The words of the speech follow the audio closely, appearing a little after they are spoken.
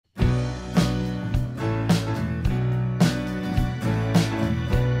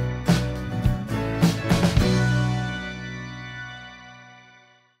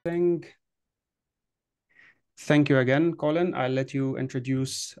recording. Thank you again, Colin. I'll let you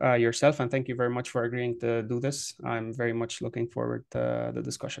introduce yourself, and thank you very much for agreeing to do this. I'm very much looking forward to the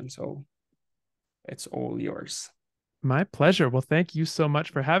discussion, so it's all yours. My pleasure. Well, thank you so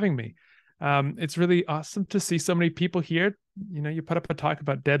much for having me. It's really awesome to see so many people here. You put up a talk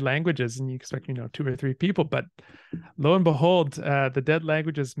about dead languages and you expect, 2 or 3 people, but lo and behold, the dead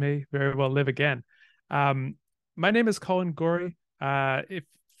languages may very well live again. My name is Colin Gorrie. If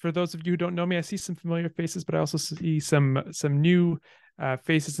for those of you who don't know me, I see some familiar faces, but I also see some new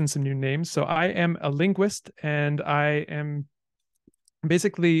faces and some new names. So I am a linguist, and I am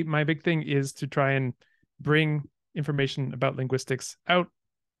basically, my big thing is to try and bring information about linguistics out.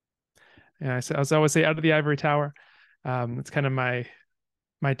 And I always say, out of the ivory tower. It's kind of my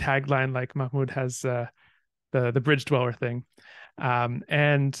tagline, like Mahmoud has the bridge dweller thing.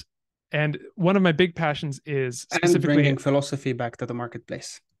 And one of my big passions is specifically and bringing philosophy back to the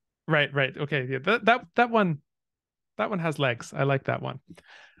marketplace. Right. Okay. Yeah. That one has legs. I like that one.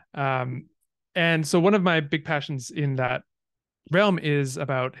 And so one of my big passions in that realm is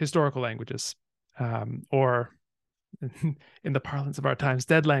about historical languages, or in the parlance of our times,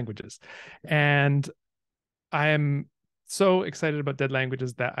 dead languages. And I am so excited about dead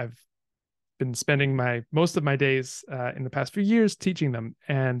languages that I've been spending most of my days in the past few years teaching them.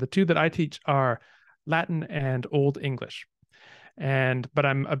 And the two that I teach are Latin and Old English. But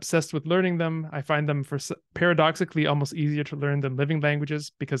I'm obsessed with learning them. I find them paradoxically almost easier to learn than living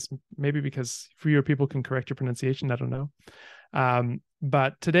languages, because fewer people can correct your pronunciation. I don't know.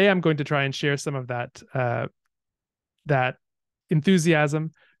 But today I'm going to try and share some of that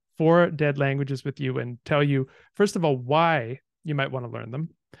enthusiasm for dead languages with you, and tell you, first of all, why you might want to learn them.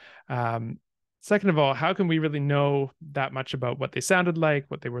 Second of all, how can we really know that much about what they sounded like,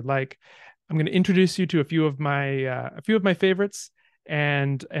 what they were like? I'm going to introduce you to a few of my favorites,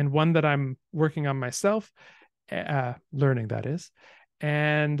 and one that I'm working on myself, learning, that is.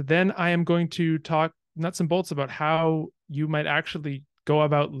 And then I am going to talk nuts and bolts about how you might actually go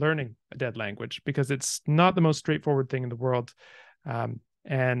about learning a dead language, because it's not the most straightforward thing in the world.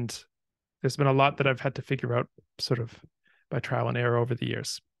 And there's been a lot that I've had to figure out sort of by trial and error over the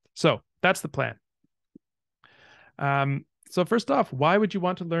years. So that's the plan. So first off, why would you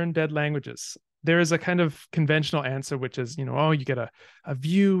want to learn dead languages? There is a kind of conventional answer, which is, you get a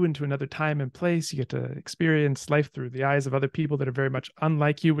view into another time and place. You get to experience life through the eyes of other people that are very much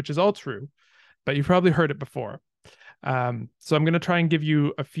unlike you, which is all true, but you've probably heard it before. So I'm going to try and give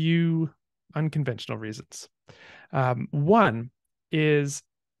you a few unconventional reasons. One is,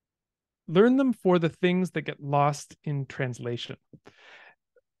 learn them for the things that get lost in translation.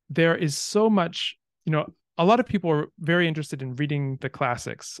 There is so much, a lot of people are very interested in reading the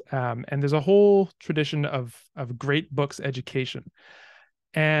classics, and there's a whole tradition of great books education.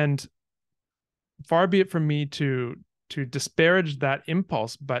 And far be it from me to disparage that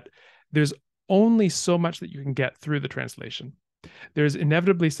impulse, but there's only so much that you can get through the translation. There's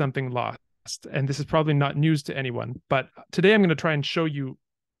inevitably something lost, and this is probably not news to anyone, but today I'm going to try and show you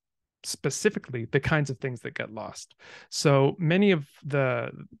specifically the kinds of things that get lost. So many of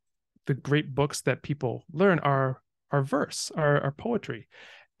the great books that people learn are verse, are poetry,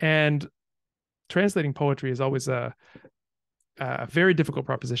 and translating poetry is always a very difficult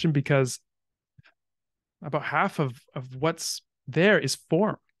proposition, because about half of what's there is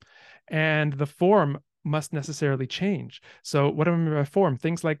form, and the form must necessarily change. So what do I mean by form?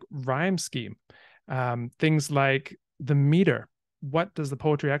 Things like rhyme scheme, things like the meter. What does the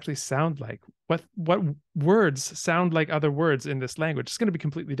poetry actually sound like? What words sound like other words in this language? It's going to be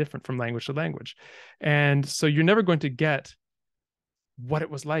completely different from language to language. And so you're never going to get what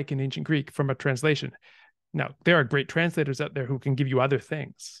it was like in ancient Greek from a translation. Now, there are great translators out there who can give you other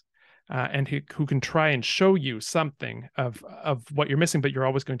things, and who can try and show you something of what you're missing, but you're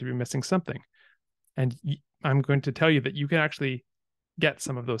always going to be missing something. And I'm going to tell you that you can actually get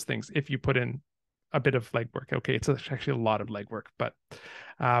some of those things if you put in a bit of legwork. Okay, it's actually a lot of legwork, but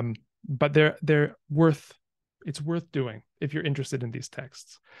it's worth doing if you're interested in these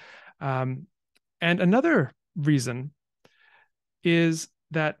texts. And another reason is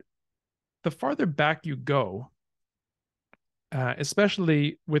that the farther back you go,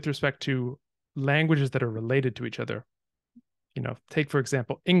 especially with respect to languages that are related to each other, take for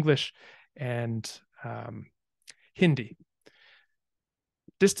example English and Hindi.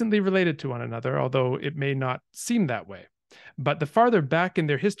 Distantly related to one another, although it may not seem that way. But the farther back in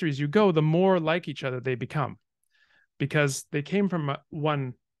their histories you go, the more like each other they become, because they came from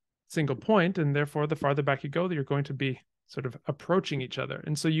one single point, and therefore the farther back you go, you're going to be sort of approaching each other.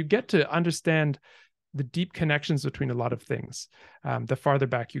 And so you get to understand the deep connections between a lot of things, the farther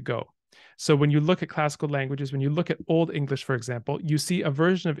back you go. So when you look at classical languages, when you look at Old English, for example, you see a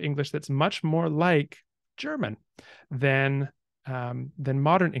version of English that's much more like German than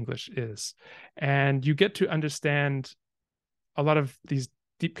modern English is. And you get to understand a lot of these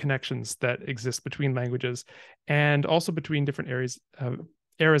deep connections that exist between languages and also between different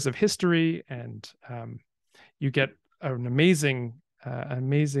eras of history. And you get an amazing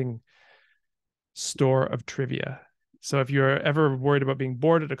store of trivia. So if you're ever worried about being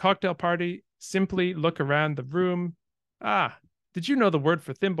bored at a cocktail party, simply look around the room. Did you know the word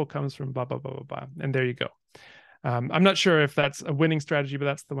for thimble comes from blah, blah, blah, blah, blah? And there you go. I'm not sure if that's a winning strategy, but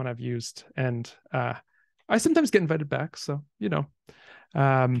that's the one I've used. And I sometimes get invited back. So,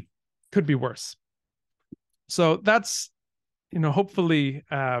 could be worse. So that's, hopefully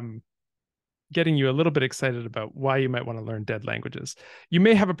getting you a little bit excited about why you might want to learn dead languages. You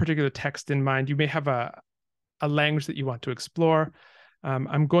may have a particular text in mind. You may have a language that you want to explore.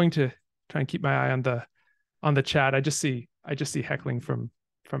 I'm going to try and keep my eye on the chat. I just see heckling from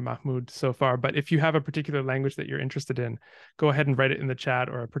Mahmoud so far. But if you have a particular language that you're interested in, go ahead and write it in the chat,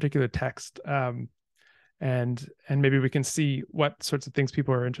 or a particular text, and maybe we can see what sorts of things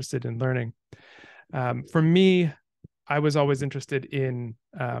people are interested in learning. For me, I was always interested in,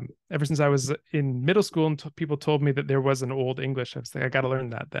 ever since I was in middle school, and people told me that there was an Old English. I was like, I got to learn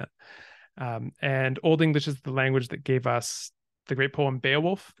that then. And Old English is the language that gave us the great poem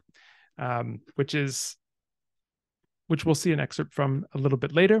Beowulf, which we'll see an excerpt from a little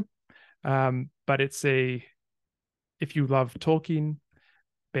bit later. But if you love Tolkien,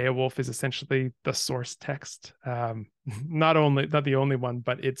 Beowulf is essentially the source text. Not the only one,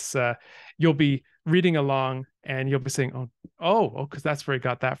 but it's you'll be reading along and you'll be saying, oh, because that's where he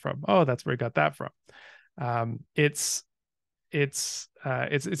got that from. Oh, that's where he got that from. It's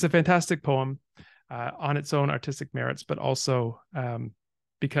a fantastic poem on its own artistic merits, but also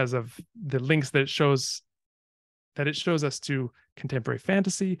because of the links that it shows us to contemporary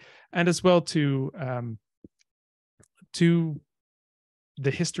fantasy, and as well to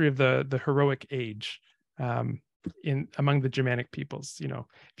the history of the heroic age among the Germanic peoples.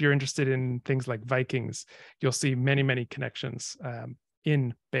 If you're interested in things like Vikings, you'll see many, many connections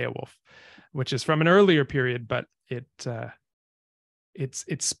in Beowulf, which is from an earlier period, but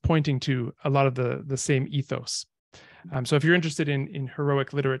it's pointing to a lot of the same ethos. So if you're interested in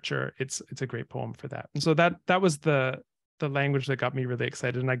heroic literature, it's a great poem for that. And so that was the language that got me really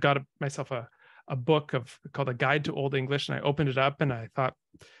excited. And I got myself a book called A Guide to Old English, and I opened it up and I thought,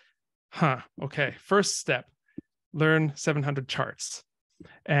 okay, first step, learn 700 charts.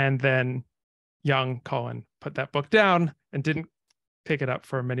 And then young Colin put that book down and didn't pick it up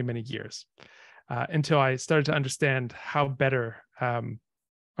for many, many years until I started to understand how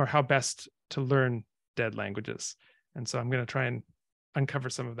best to learn dead languages. And so I'm going to try and uncover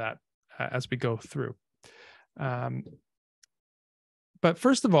some of that as we go through. But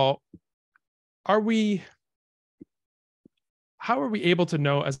first of all, how are we able to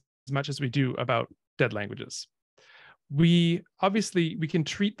know as much as we do about dead languages? We can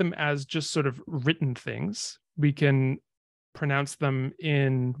treat them as just sort of written things. We can pronounce them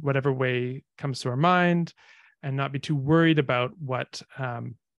in whatever way comes to our mind and not be too worried about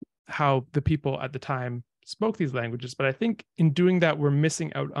how the people at the time spoke these languages. But I think in doing that, we're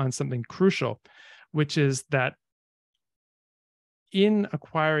missing out on something crucial, which is that in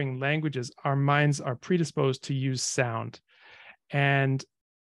acquiring languages, our minds are predisposed to use sound. And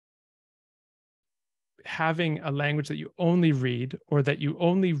having a language that you only read, or that you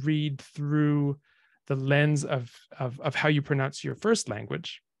only read through the lens of how you pronounce your first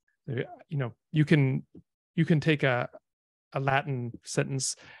language, you can take a Latin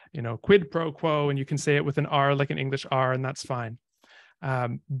sentence, quid pro quo, and you can say it with an R, like an English R, and that's fine.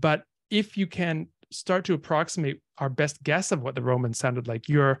 But if you can start to approximate our best guess of what the Romans sounded like,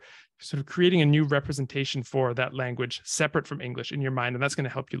 you're sort of creating a new representation for that language separate from English in your mind, and that's going to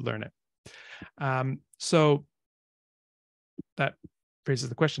help you learn it. So that raises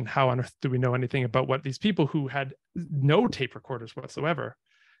the question, how on earth do we know anything about what these people who had no tape recorders whatsoever,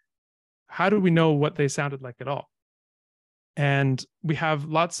 how do we know what they sounded like at all? And we have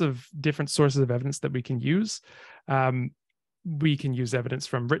lots of different sources of evidence that we can use. We can use evidence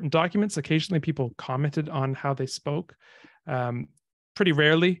from written documents. Occasionally people commented on how they spoke. Pretty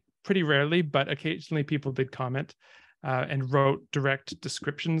rarely, but occasionally people did comment and wrote direct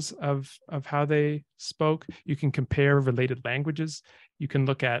descriptions of how they spoke. You can compare related languages. You can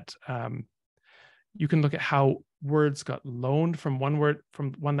look at how words got loaned from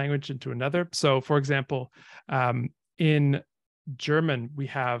one language into another. So, for example, in German, we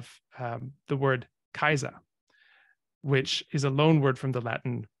have the word Kaiser, which is a loan word from the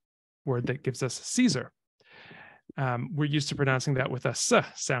Latin word that gives us Caesar. We're used to pronouncing that with a S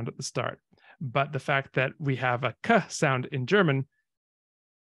sound at the start, but the fact that we have a K sound in German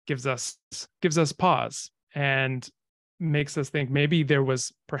gives us pause and makes us think maybe there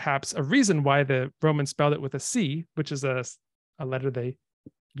was perhaps a reason why the Romans spelled it with a C, which is a letter they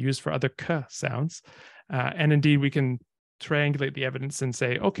use for other K sounds. And indeed, we can triangulate the evidence and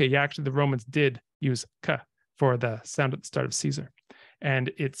say, okay, yeah, actually the Romans did use K for the sound at the start of Caesar.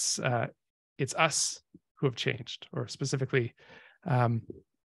 And it's us who have changed, or specifically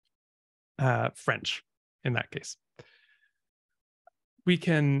French in that case. We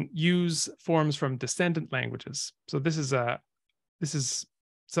can use forms from descendant languages. So this is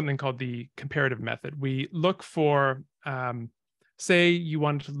something called the comparative method. We look for, say you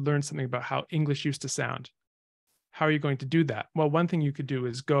wanted to learn something about how English used to sound. How are you going to do that? Well, one thing you could do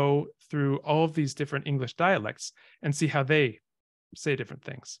is go through all of these different English dialects and see how they say different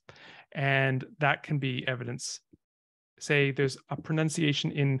things. And that can be evidence. Say there's a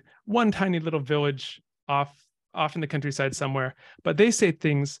pronunciation in one tiny little village off in the countryside somewhere, but they say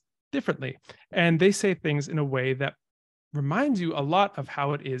things differently. And they say things in a way that reminds you a lot of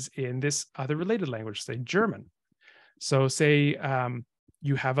how it is in this other related language, say German. So say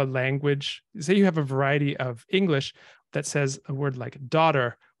you have a language, say you have a variety of English that says a word like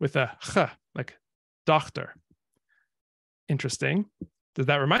daughter with a ch, like Tochter. Interesting. Does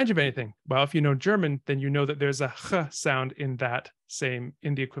that remind you of anything? Well, if you know German, then you know that there's a ch sound in the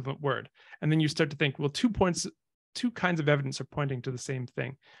equivalent word. And then you start to think, well, 2 kinds of evidence are pointing to the same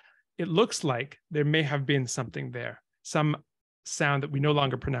thing. It looks like there may have been something there, some sound that we no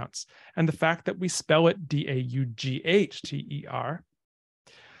longer pronounce. And the fact that we spell it D-A-U-G-H-T-E-R,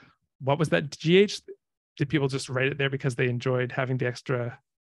 what was that GH? Did people just write it there because they enjoyed having the extra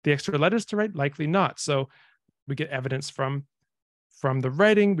letters to write? Likely not. So we get evidence from the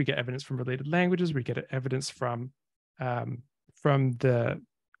writing, we get evidence from related languages, we get evidence from the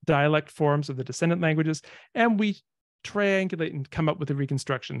dialect forms of the descendant languages, and we triangulate and come up with a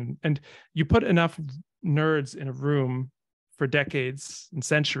reconstruction. And you put enough nerds in a room for decades and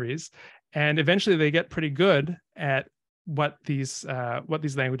centuries, and eventually they get pretty good at what these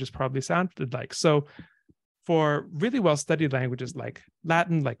languages probably sounded like. So for really well-studied languages like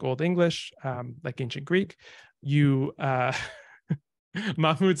Latin, like Old English, like Ancient Greek, you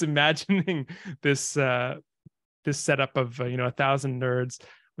Mahmoud's imagining this setup of 1,000 nerds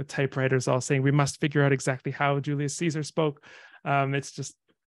with typewriters all saying we must figure out exactly how Julius Caesar spoke. It's just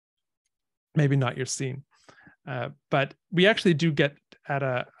maybe not your scene, but we actually do get at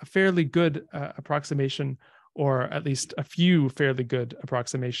a fairly good approximation, or at least a few fairly good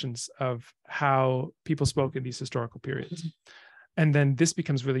approximations of how people spoke in these historical periods. And then this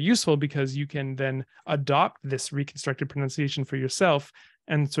becomes really useful because you can then adopt this reconstructed pronunciation for yourself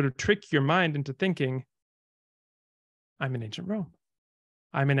and sort of trick your mind into thinking, I'm in ancient Rome.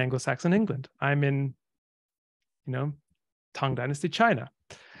 I'm in Anglo-Saxon England. I'm in, Tang Dynasty China.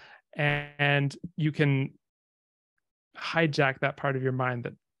 And you can hijack that part of your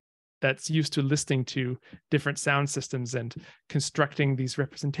mind that's used to listening to different sound systems and constructing these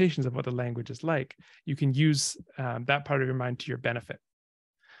representations of what the language is like. You can use that part of your mind to your benefit.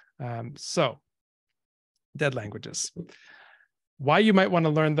 So, dead languages. Why you might want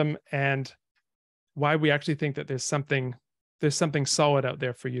to learn them, and why we actually think that there's something solid out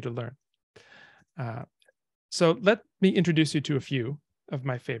there for you to learn. So let me introduce you to a few of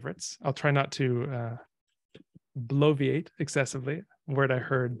my favorites. I'll try not to bloviate excessively, a word I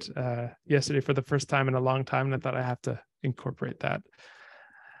heard yesterday for the first time in a long time, and I thought I have to incorporate that.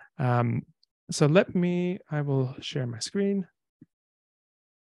 So I will share my screen.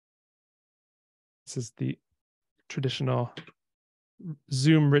 This is the traditional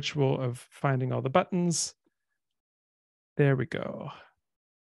Zoom ritual of finding all the buttons. There we go.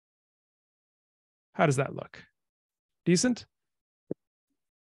 How does that look? Decent?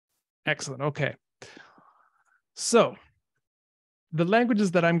 Excellent. Okay. So the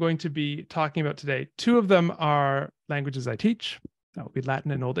languages that I'm going to be talking about today, 2 of them are languages I teach. That will be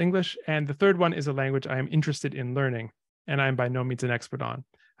Latin and Old English. And the third one is a language I am interested in learning, and I'm by no means an expert on,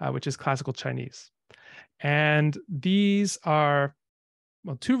 which is Classical Chinese. And these are,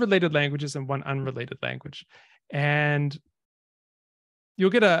 2 related languages and 1 unrelated language. And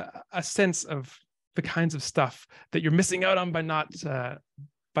you'll get a sense of the kinds of stuff that you're missing out on by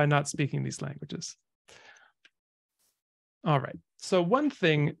not speaking these languages. All right. So one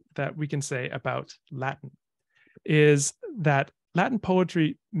thing that we can say about Latin is that Latin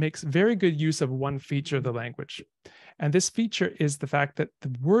poetry makes very good use of one feature of the language. And this feature is the fact that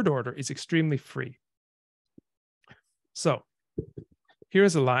the word order is extremely free. So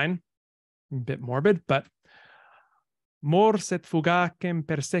here's a line, a bit morbid, but mors et fugacem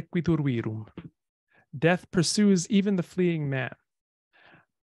persequitur virum. Death pursues even the fleeing man.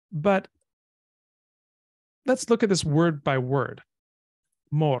 But let's look at this word by word.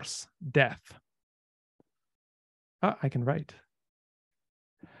 Mors, death. I can write.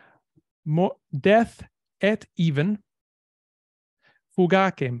 Death et even.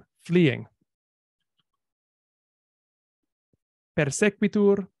 Fugacem, fleeing.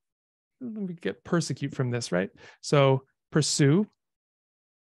 Persequitur, let me get persecute from this, right? So pursue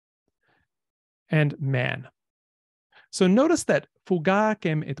and man. So notice that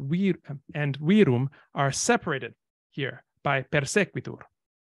fugacem and virum are separated here by persequitur.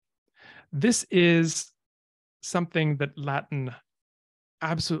 This is something that Latin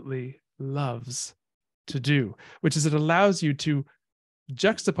absolutely loves to do, which is it allows you to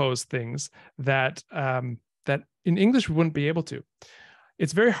juxtapose things that that in English we wouldn't be able to.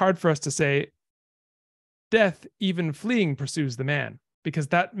 It's very hard for us to say, death, even fleeing, pursues the man, because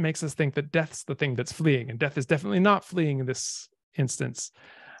that makes us think that death's the thing that's fleeing, and death is definitely not fleeing in this instance.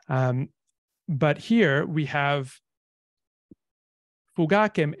 But here we have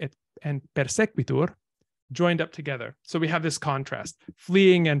fugacem and persequitur joined up together. So we have this contrast,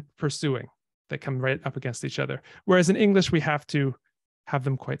 fleeing and pursuing, that come right up against each other. Whereas in English, we have to have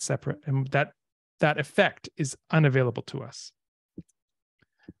them quite separate, and that effect is unavailable to us.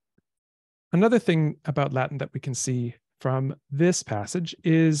 Another thing about Latin that we can see from this passage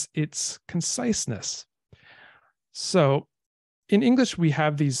is its conciseness. So in English, we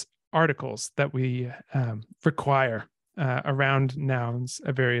have these articles that we require around nouns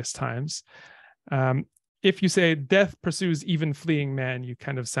at various times. If you say death pursues even fleeing man, you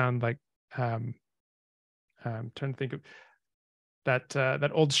kind of sound like, I'm trying to think of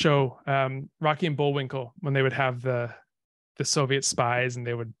that old show, Rocky and Bullwinkle, when they would have the Soviet spies, and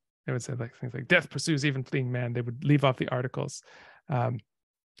they would say like things like death pursues even fleeing man. They would leave off the articles.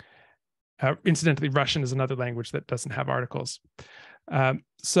 Incidentally, Russian is another language that doesn't have articles.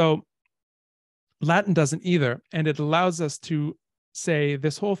 So Latin doesn't either, and it allows us to say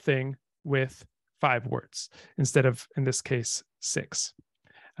this whole thing with 5 words instead of, in this case, 6.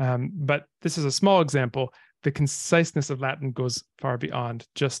 But this is a small example. The conciseness of Latin goes far beyond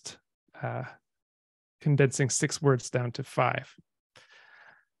just condensing 6 words down to 5.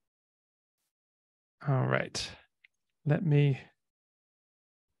 All right, let me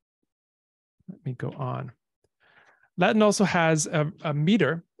go on. Latin also has a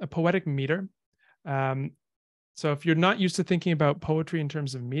meter, a poetic meter. So if you're not used to thinking about poetry in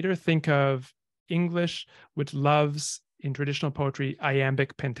terms of meter, think of English, which loves, in traditional poetry,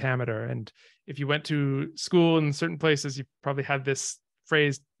 iambic pentameter. And if you went to school in certain places, you probably had this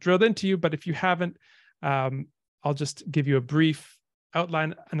phrase drilled into you. But if you haven't, I'll just give you a brief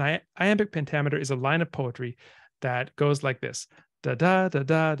outline. An iambic pentameter is a line of poetry that goes like this: da da da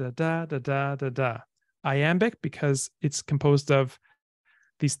da da da da da da da. Iambic because it's composed of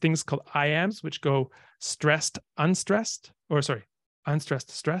these things called iambs, which go stressed, unstressed, or sorry, unstressed,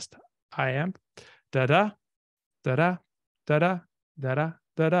 stressed. Iamb, da da da da da da da da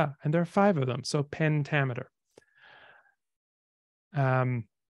da da, and there are 5 of them. So pentameter.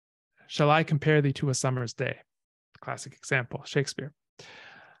 Shall I compare thee to a summer's day? Classic example, Shakespeare.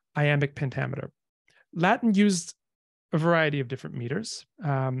 Iambic pentameter. Latin used a variety of different meters,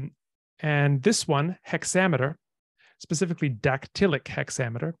 and this one, hexameter, specifically dactylic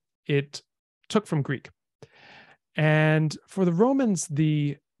hexameter, it took from Greek. And for the Romans,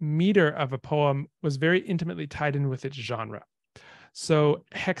 the meter of a poem was very intimately tied in with its genre. So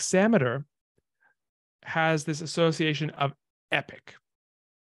hexameter has this association of epic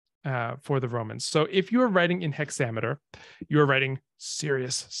for the Romans. So if you are writing in hexameter, you are writing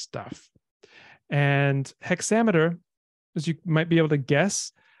serious stuff. And hexameter, as you might be able to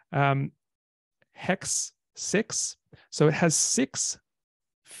guess, hex 6. So it has 6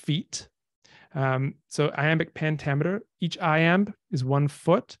 feet. So iambic pentameter, each iamb is 1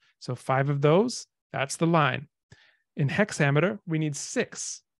 foot. So 5 of those, that's the line. In hexameter, we need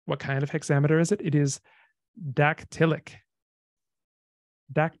 6. What kind of hexameter is it? It is dactylic.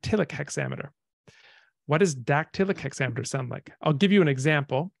 Dactylic hexameter. What does dactylic hexameter sound like? I'll give you an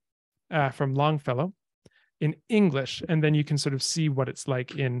example from Longfellow in English, and then you can sort of see what it's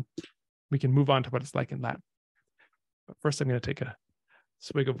like we can move on to what it's like in Latin. But first, I'm going to take a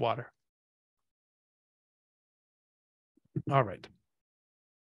swig of water. All right.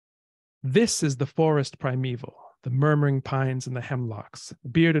 This is the forest primeval,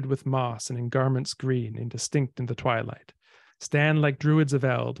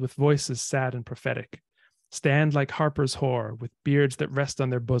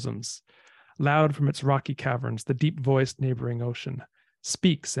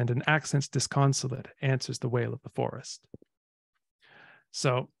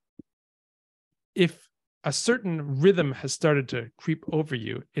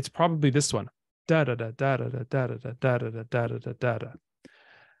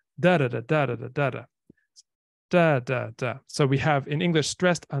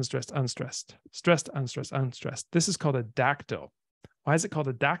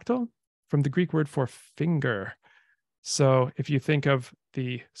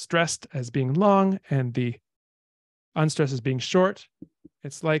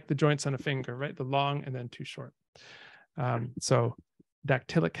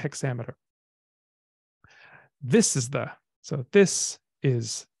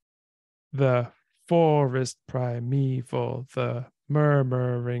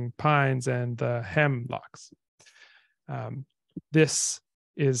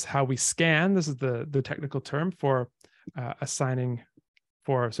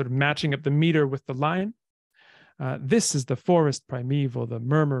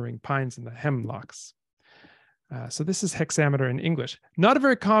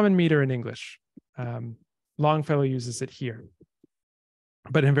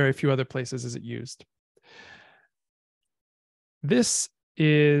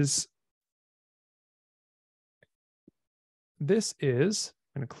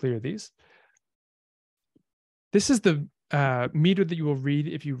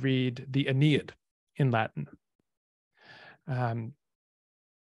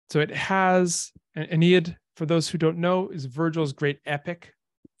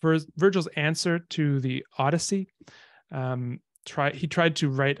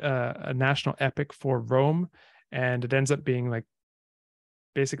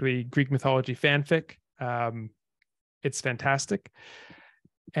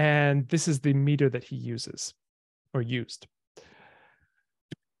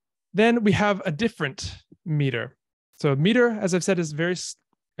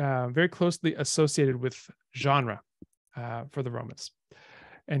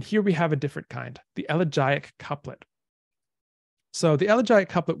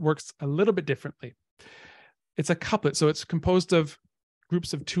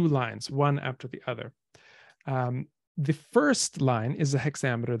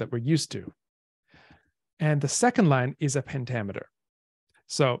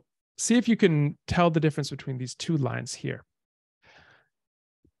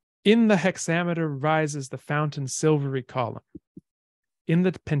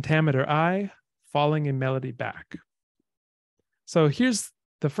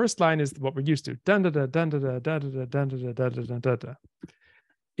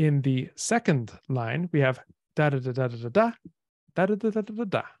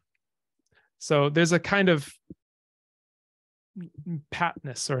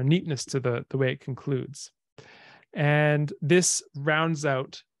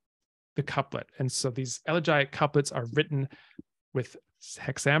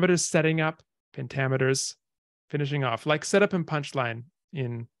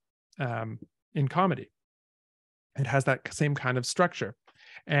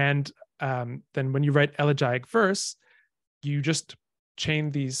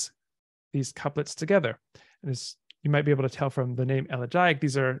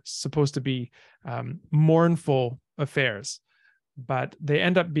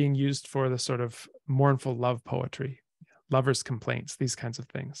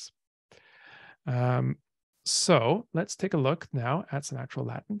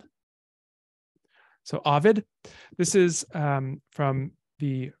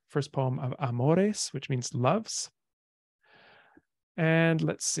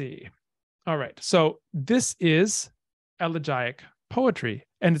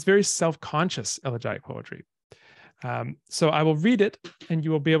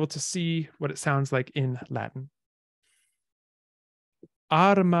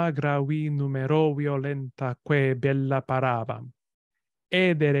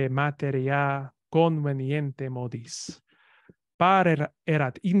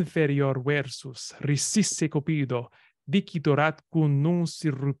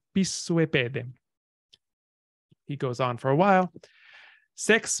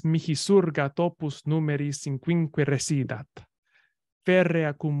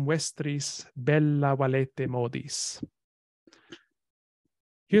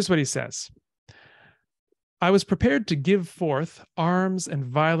 I was prepared to give forth arms and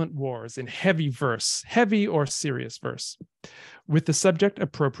violent wars in heavy verse, heavy or serious verse, with the subject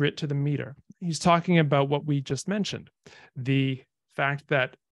appropriate to the meter. He's talking about what we just mentioned, the fact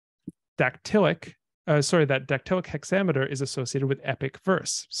that dactylic hexameter is associated with epic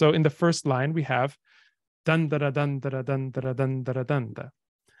verse. So in the first line, we have dun da dun da dun da dun da dun da.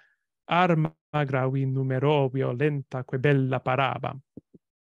 Arma gravi numero violenta que bella paraba.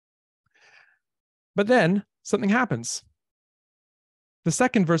 But then something happens. The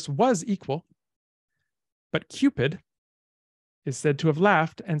second verse was equal, but Cupid is said to have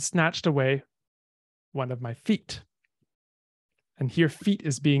laughed and snatched away one of my feet. And here feet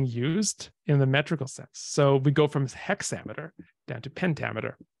is being used in the metrical sense. So we go from hexameter down to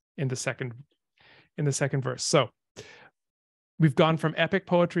pentameter in the second verse. So we've gone from epic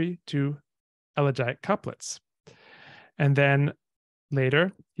poetry to elegiac couplets. And then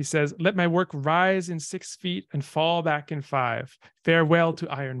later, he says, let my work rise in 6 feet and fall back in 5. Farewell to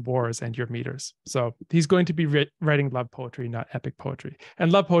iron wars and your meters. So he's going to be writing love poetry, not epic poetry.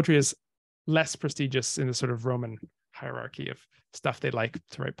 And love poetry is less prestigious in the sort of Roman hierarchy of stuff they like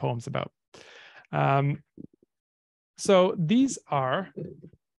to write poems about. So these are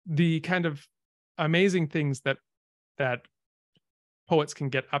the kind of amazing things that poets can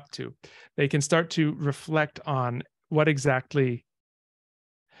get up to. They can start to reflect on what exactly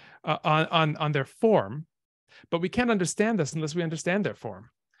on their form, but we can't understand this unless we understand their form.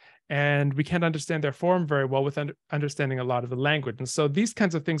 And we can't understand their form very well with understanding a lot of the language. And so these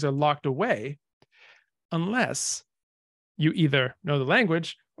kinds of things are locked away unless you either know the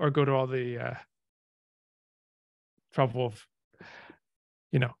language or go to all the trouble of,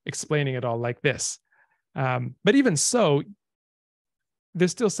 explaining it all like this. But even so, there's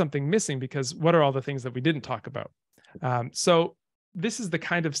still something missing, because what are all the things that we didn't talk about? So this is the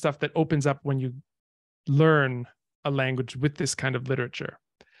kind of stuff that opens up when you learn a language with this kind of literature.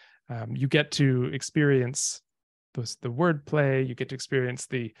 You get to experience the wordplay. You get to experience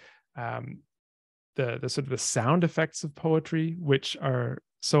the sort of the sound effects of poetry, which are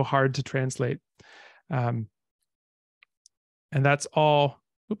so hard to translate. And that's all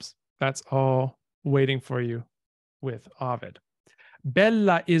waiting for you with Ovid.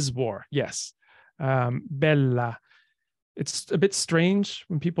 Bella is war. Yes. Bella. It's a bit strange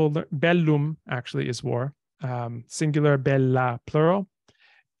when people learn. Bellum actually is war. Singular, bella, plural.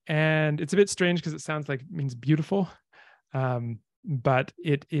 And it's a bit strange because it sounds like it means beautiful. But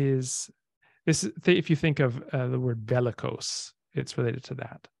it is, if you think of the word bellicose, it's related to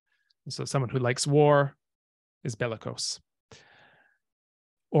that. So someone who likes war is bellicose.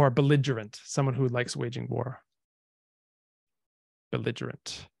 Or belligerent, someone who likes waging war.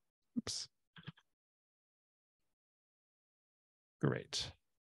 Belligerent. Oops. Great.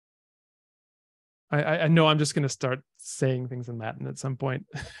 I know I'm just going to start saying things in Latin at some point.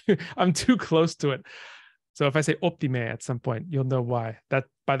 I'm too close to it. So if I say optime at some point, you'll know why. That,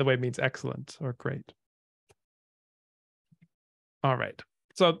 by the way, means excellent or great. All right.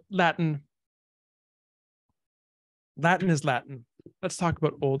 So Latin. Latin is Latin. Let's talk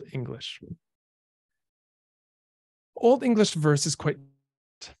about Old English. Old English verse is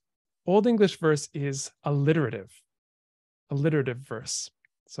Old English verse is alliterative verse.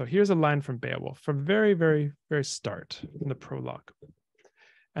 So here's a line from Beowulf from very, very, very start in the prologue.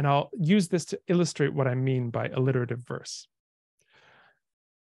 And I'll use this to illustrate what I mean by alliterative verse.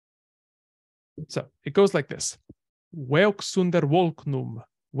 So it goes like this. Weok sunder volknum,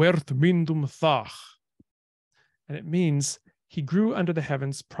 werth mindum thach. And it means he grew under the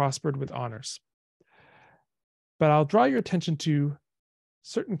heavens, prospered with honors. But I'll draw your attention to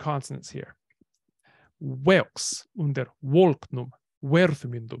certain consonants here. Weoks under volknum, werth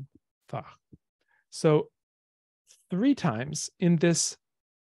mindum thach. So 3 times in this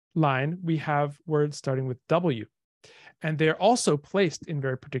line, we have words starting with W. And they're also placed in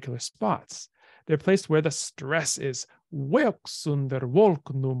very particular spots. They're placed where the stress is. Weoks under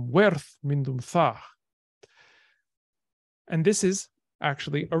volknum, werth mindum thach. And this is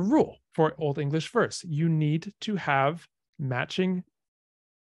actually a rule for Old English verse. You need to have matching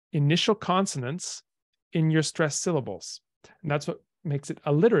initial consonants in your stressed syllables. And that's what makes it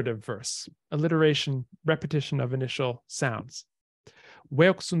alliterative verse. Alliteration, repetition of initial sounds.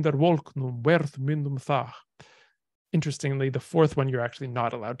 Interestingly, the 4th one you're actually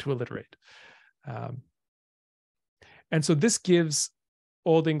not allowed to alliterate. And so this gives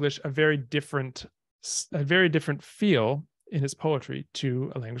Old English a very different feel in his poetry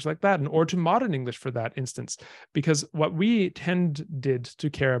to a language like Latin, or to modern English for that instance, because what we tended to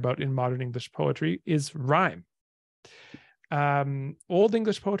care about in modern English poetry is rhyme. Old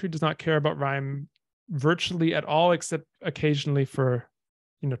English poetry does not care about rhyme virtually at all, except occasionally for,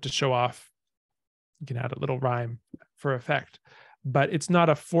 to show off. You can add a little rhyme for effect, but it's not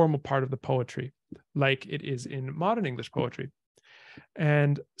a formal part of the poetry like it is in modern English poetry.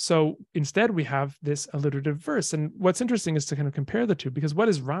 And so instead we have this alliterative verse. And what's interesting is to kind of compare the two, because what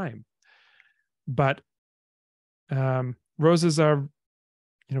is rhyme? But roses are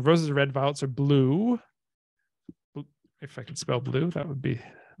red, violets are blue. If I could spell blue, that would be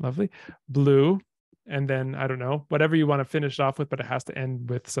lovely. Blue. And then, I don't know, whatever you want to finish off with, but it has to end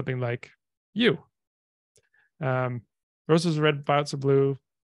with something like you. Roses are red, violets are blue.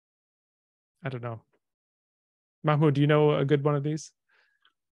 I don't know. Mahmoud, do you know a good one of these?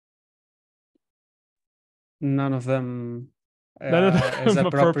 None of them None of them is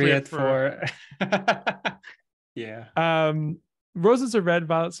appropriate for... Yeah. Roses are red,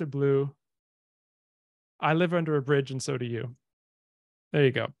 violets are blue. I live under a bridge and so do you. There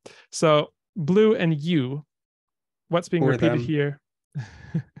you go. So blue and you, what's being repeated here?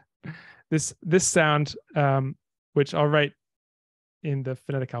 This sound, which I'll write in the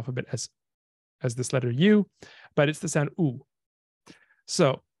phonetic alphabet as this letter U, but it's the sound oo.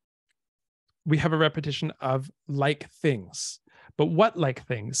 So we have a repetition of like things. But what like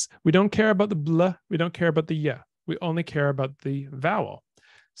things? We don't care about the blah, we don't care about the ya. We only care about the vowel.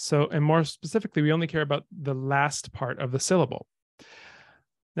 So, and more specifically, we only care about the last part of the syllable.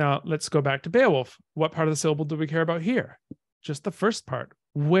 Now, let's go back to Beowulf. What part of the syllable do we care about here? Just the first part.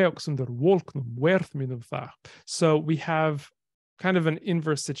 So we have kind of an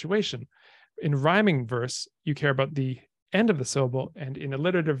inverse situation. In rhyming verse, you care about the end of the syllable, and in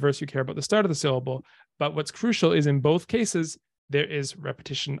alliterative verse, you care about the start of the syllable. But what's crucial is in both cases, there is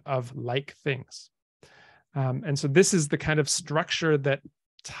repetition of like things. And so this is the kind of structure that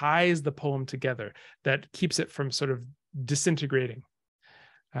ties the poem together, that keeps it from sort of disintegrating.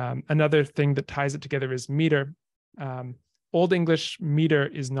 Another thing that ties it together is meter. Old English meter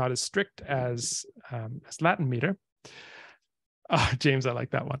is not as strict as Latin meter. Oh, James, I like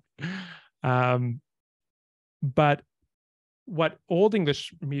that one. But how Old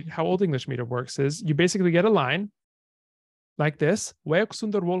English meter works is you basically get a line like this,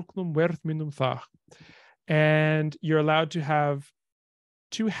 and you're allowed to have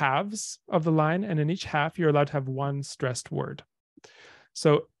two halves of the line, and in each half, you're allowed to have one stressed word.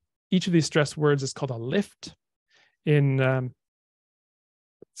 So each of these stressed words is called a lift. In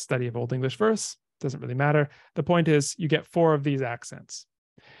study of Old English verse, doesn't really matter. The point is you get 4 of these accents,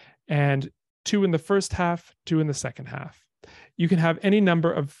 and 2 in the first half, 2 in the second half. You can have any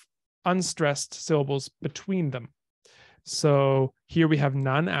number of unstressed syllables between them. So here we have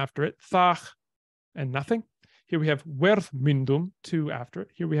none after it, thach and nothing. Here we have werthmyndum, 2 after it.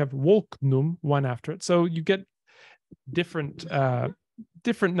 Here we have wolknum, 1 after it. So you get different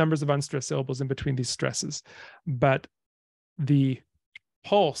numbers of unstressed syllables in between these stresses, but the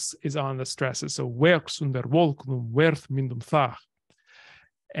pulse is on the stresses. So werksunder wolknum werthmyndum thach.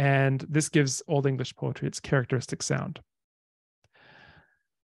 And this gives Old English poetry its characteristic sound.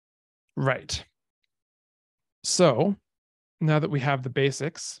 Right. So now that we have the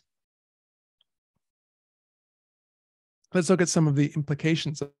basics, let's look at some of the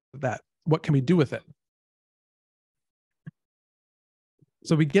implications of that. What can we do with it?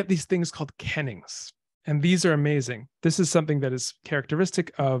 So we get these things called kennings, and these are amazing. This is something that is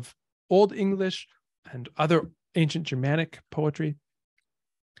characteristic of Old English and other ancient Germanic poetry.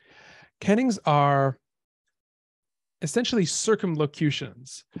 Kennings are essentially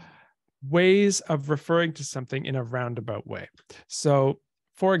circumlocutions, ways of referring to something in a roundabout way. So,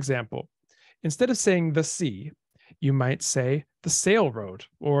 for example, instead of saying the sea, you might say the sail road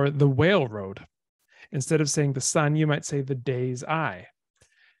or the whale road. Instead of saying the sun, you might say the day's eye.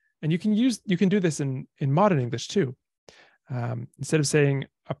 And you can do this in modern English too. Instead of saying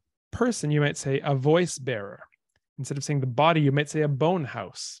a person, you might say a voice bearer. Instead of saying the body, you might say a bone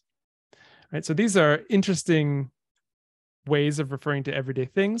house. Right? So these are interesting ways of referring to everyday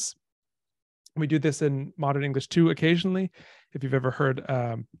things. We do this in modern English too occasionally. If you've ever heard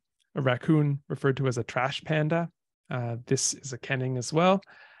a raccoon referred to as a trash panda, this is a kenning as well.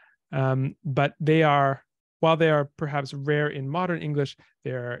 But while they are perhaps rare in modern English,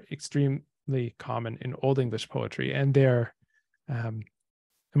 they're extremely common in Old English poetry, and and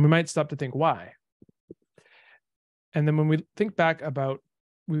we might stop to think why. And then when we think back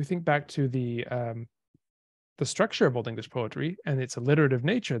to the structure of Old English poetry and its alliterative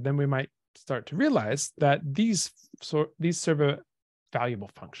nature, then we might start to realize that these serve a valuable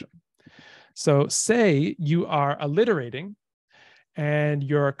function. So say you are alliterating and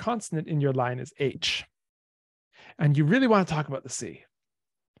your consonant in your line is H, and you really want to talk about the sea.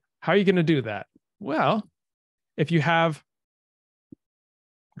 How are you going to do that? Well, if you have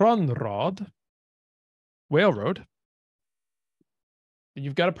Ronrod, whale road,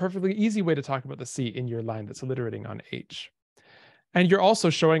 you've got a perfectly easy way to talk about the C in your line that's alliterating on H. And you're also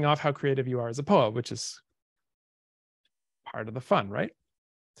showing off how creative you are as a poet, which is part of the fun, right?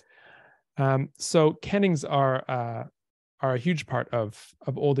 So kennings are a huge part of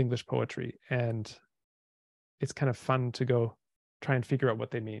Old English poetry, and it's kind of fun to go try and figure out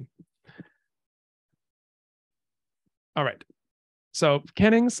what they mean. All right. So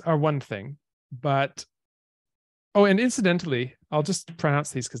kennings are one thing, but oh, and incidentally, I'll just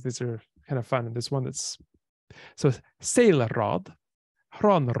pronounce these because these are kind of fun. And there's one that's so sailrod,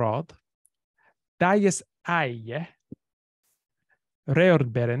 hronrod, dies eie,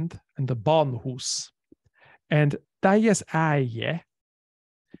 reordberend, and the barnhus. And dies eie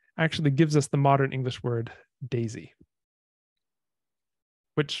actually gives us the modern English word daisy,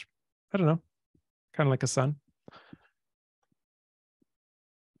 which, I don't know, kind of like a sun.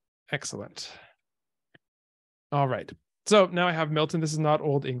 Excellent. All right. So now I have Milton. This is not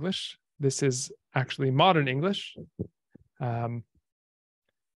Old English. This is actually modern English. Yeah,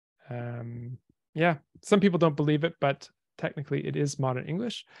 some people don't believe it, but technically it is modern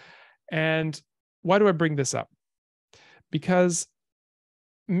English. And why do I bring this up? Because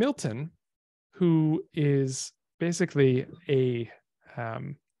Milton, who is basically I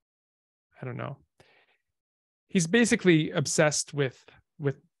don't know, he's basically obsessed with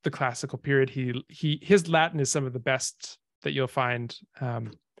the classical period. His Latin is some of the best that you'll find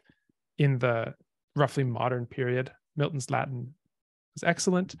in the roughly modern period. Milton's Latin was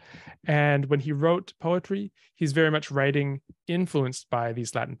excellent. And when he wrote poetry, he's very much writing influenced by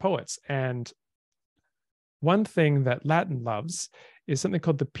these Latin poets. And one thing that Latin loves is something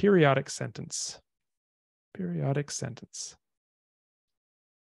called the periodic sentence. Periodic sentence.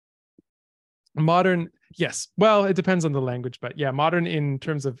 Modern, yes. Well, it depends on the language, but yeah, modern in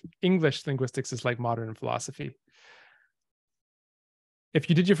terms of English linguistics is like modern in philosophy. If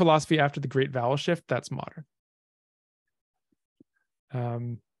you did your philosophy after the Great Vowel Shift, that's modern.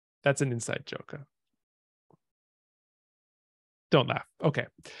 That's an inside joke. Don't laugh. Okay.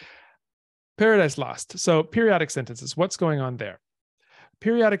 Paradise Lost. So periodic sentences, what's going on there?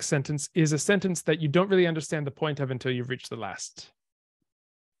 Periodic sentence is a sentence that you don't really understand the point of until you've reached the last.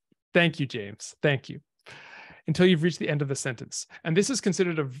 Thank you, James. Thank you. Until you've reached the end of the sentence. And this is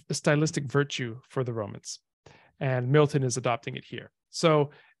considered a stylistic virtue for the Romans. And Milton is adopting it here.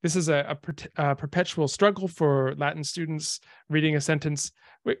 So this is a perpetual struggle for Latin students reading a sentence.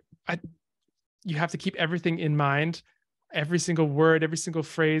 You have to keep everything in mind, every single word, every single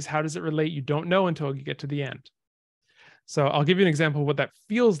phrase. How does it relate? You don't know until you get to the end. So I'll give you an example of what that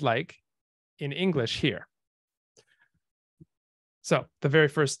feels like in English here. So the very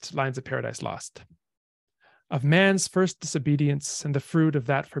first lines of Paradise Lost. Of man's first disobedience and the fruit of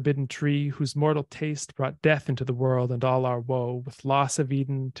that forbidden tree, whose mortal taste brought death into the world and all our woe, with loss of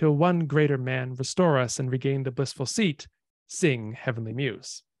Eden, till one greater man restore us and regain the blissful seat, sing, heavenly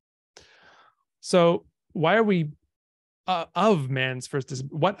muse. So why are we of man's first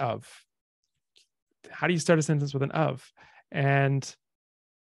what of? How do you start a sentence with an of? And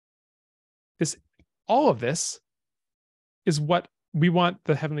all of this is what we want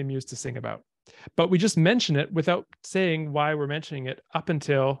the heavenly muse to sing about. But we just mention it without saying why we're mentioning it up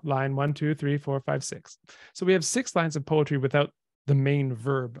until line 1, 2, 3, 4, 5, 6. So we have 6 lines of poetry without the main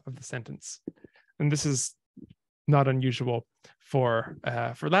verb of the sentence. And this is not unusual for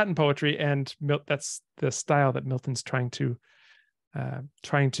Latin poetry, and that's the style that Milton's trying to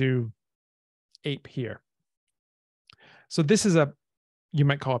ape here. So this is you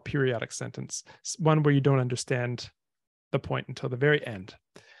might call a periodic sentence, one where you don't understand the point until the very end.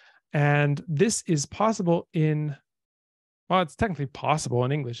 And this is possible it's technically possible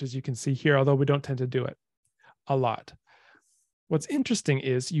in English, as you can see here, although we don't tend to do it a lot. What's interesting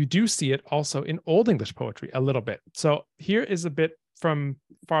is you do see it also in Old English poetry a little bit. So here is a bit from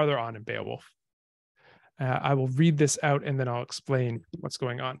farther on in Beowulf. I will read this out and then I'll explain what's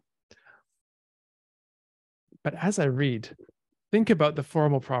going on. But as I read, think about the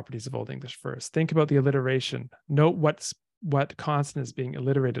formal properties of Old English first. Think about the alliteration. Note what consonant is being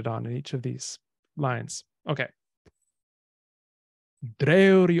alliterated on in each of these lines. Okay.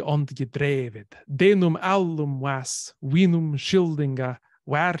 Dreuri ondgi drevid, denum allum was, vinum schildinga,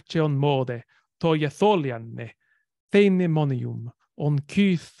 vartion mode, toja tholianne, feine monium, on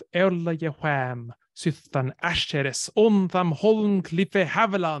kyth erla jeham, sythan asheres, ontham holm kliffe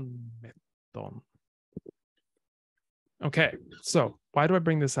havelan meton. Okay, so why do I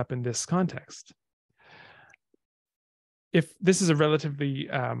bring this up in this context? If this is a relatively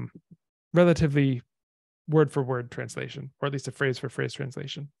relatively word for word translation, or at least a phrase for phrase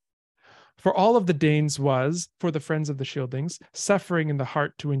translation. For all of the Danes was, for the friends of the Scyldings, suffering in the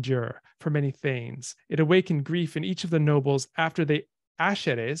heart to endure, for many thanes. It awakened grief in each of the nobles after they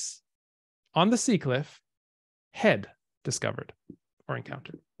Acheres, on the sea cliff, had discovered or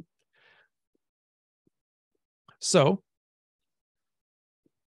encountered. So,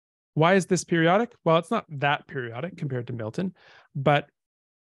 why is this periodic? Well, it's not that periodic compared to Milton, but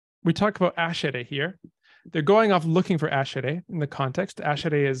we talk about Acheres here. They're going off looking for Acheres in the context.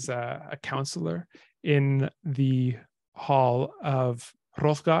 Acheres is a counselor in the hall of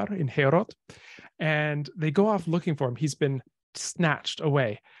Hrothgar in Heorot, and they go off looking for him. He's been snatched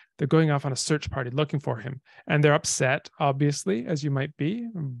away. They're going off on a search party looking for him, and they're upset, obviously, as you might be.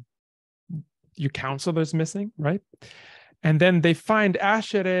 Your counselor's missing, right? And then they find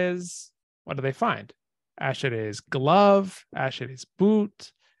Acheres. What do they find? Acheres' glove, Acheres'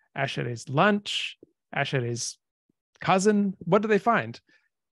 boot, Acheres' lunch, Acheres' cousin. What do they find?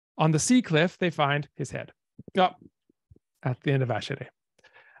 On the sea cliff, they find his head. Oh, at the end of Acheres.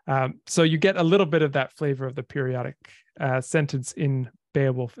 So you get a little bit of that flavor of the periodic sentence in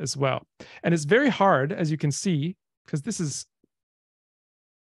Beowulf as well. And it's very hard, as you can see, because this is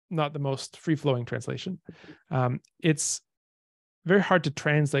not the most free-flowing translation. It's very hard to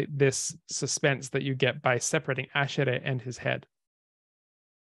translate this suspense that you get by separating Acheres and his head.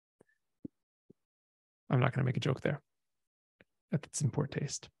 I'm not going to make a joke there. That's in poor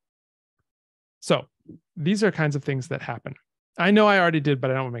taste. So these are kinds of things that happen. I know I already did,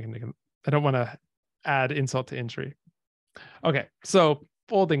 but I don't want to add insult to injury. Okay, so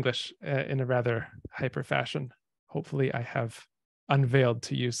Old English in a rather hyper fashion. Hopefully, I have unveiled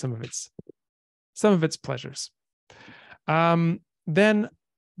to you some of its pleasures. Then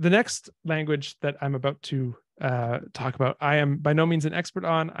the next language that I'm about to talk about, I am by no means an expert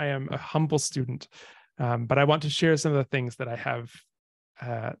on. I am a humble student. But I want to share some of the things that I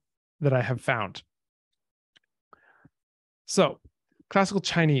have found. So, classical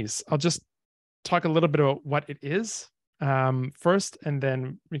Chinese. I'll just talk a little bit about what it is first, and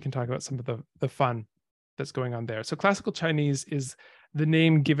then we can talk about some of the fun that's going on there. So, classical Chinese is the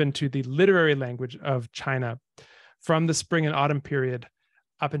name given to the literary language of China from the spring and autumn period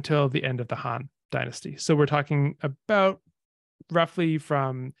up until the end of the Han Dynasty. So, we're talking about roughly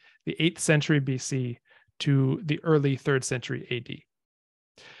from the 8th century BC to the early 3rd century AD.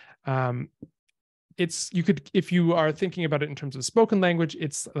 If you are thinking about it in terms of spoken language,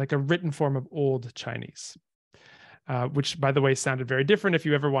 it's like a written form of Old Chinese, which, by the way, sounded very different. If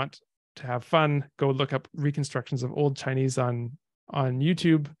you ever want to have fun, go look up reconstructions of Old Chinese on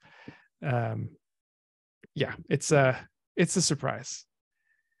YouTube. Yeah, it's a surprise.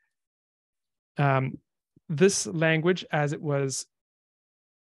 This language, as it was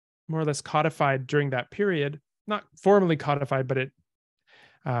more or less codified during that period, not formally codified, but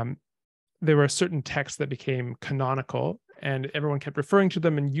there were certain texts that became canonical, and everyone kept referring to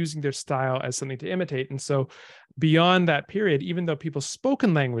them and using their style as something to imitate. And so beyond that period, even though people's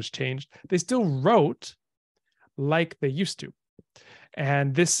spoken language changed, they still wrote like they used to.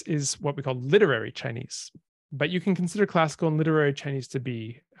 And this is what we call literary Chinese. But you can consider classical and literary Chinese to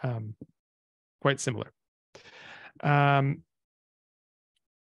be quite similar. And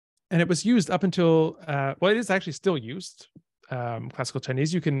it was used up until, it is actually still used, classical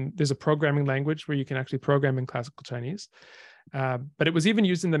Chinese. There's a programming language where you can actually program in classical Chinese. But it was even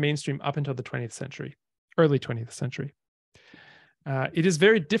used in the mainstream up until the 20th century, early 20th century. It is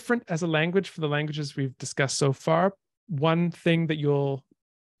very different as a language from the languages we've discussed so far. One thing that you'll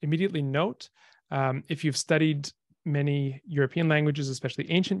immediately note, if you've studied many European languages,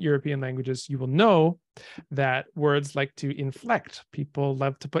 especially ancient European languages, you will know that words like to inflect. People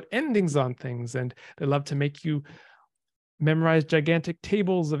love to put endings on things, and they love to make you memorize gigantic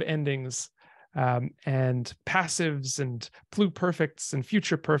tables of endings, and passives and pluperfects and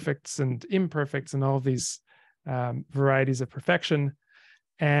future perfects and imperfects and all of these varieties of perfection.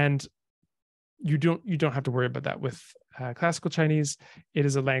 And you don't have to worry about that with classical Chinese. It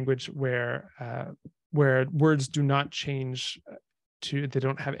is a language where words do not change they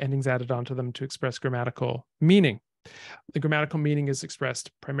don't have endings added onto them to express grammatical meaning. The grammatical meaning is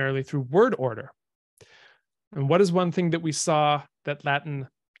expressed primarily through word order. And what is one thing that we saw that Latin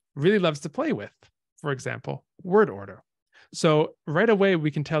really loves to play with? For example, word order. So right away,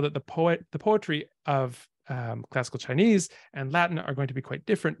 we can tell that the poetry of classical Chinese and Latin are going to be quite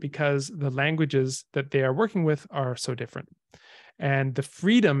different because the languages that they are working with are so different. And the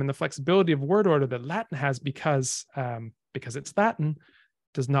freedom and the flexibility of word order that Latin has because it's Latin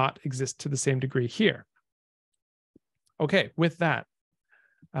does not exist to the same degree here. Okay, with that,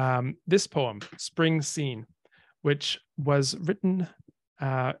 This poem, Spring Scene, which was written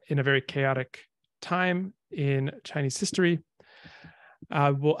in a very chaotic time in Chinese history.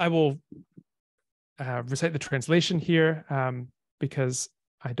 I will recite the translation here because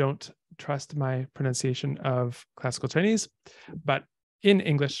I don't trust my pronunciation of classical Chinese. But in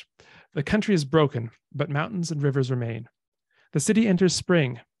English, the country is broken, but mountains and rivers remain. The city enters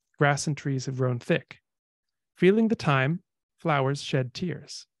spring, grass and trees have grown thick. Feeling the time, flowers shed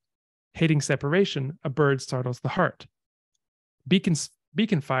tears. Hating separation, a bird startles the heart.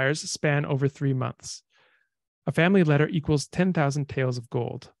 Beacon fires span over 3 months. A family letter equals 10,000 taels of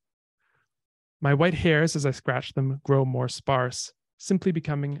gold. My white hairs, as I scratch them, grow more sparse, simply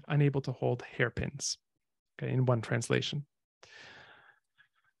becoming unable to hold hairpins. Okay, in one translation.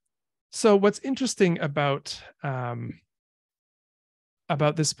 So what's interesting about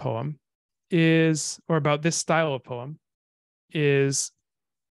this poem is, or about this style of poem, is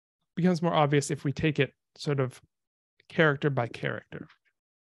becomes more obvious if we take it sort of character by character.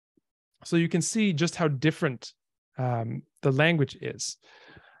 So you can see just how different the language is.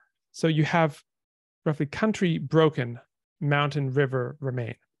 So you have roughly country broken, mountain, river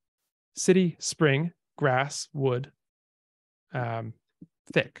remain. City, spring, grass, wood,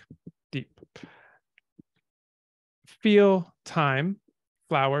 thick, deep. Feel, time,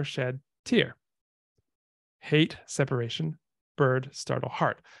 flower, shed, tear. Hate, separation, bird, startle,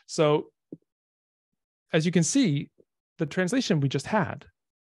 heart. So as you can see, the translation we just had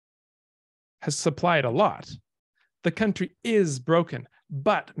has supplied a lot. The country is broken,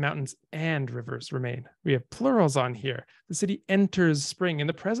 but mountains and rivers remain. We have plurals on here. The city enters spring in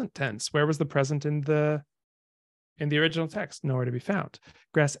the present tense. Where was the present in the original text? Nowhere to be found.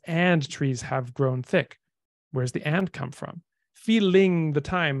 Grass and trees have grown thick. Where's the and come from? Feeling the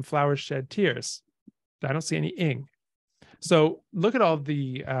time, flowers shed tears. I don't see any ing. So look at all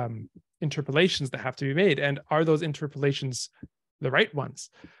the interpolations that have to be made. And are those interpolations the right ones?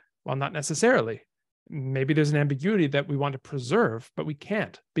 Well, not necessarily. Maybe there's an ambiguity that we want to preserve, but we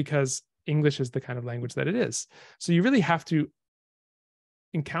can't because English is the kind of language that it is. So you really have to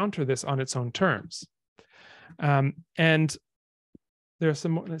encounter this on its own terms. And there are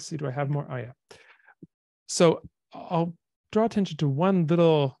some more. Let's see, do I have more? Oh, yeah. So I'll draw attention to one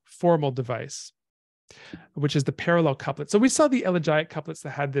little formal device, which is the parallel couplet. So we saw the elegiac couplets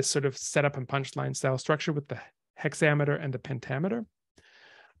that had this sort of setup and punchline style structure with the hexameter and the pentameter.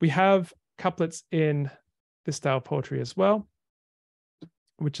 We have couplets in this style of poetry as well,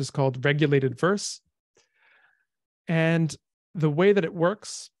 which is called regulated verse. And the way that it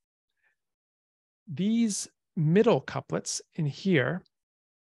works, these middle couplets in here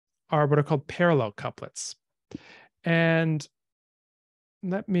are what are called parallel couplets. And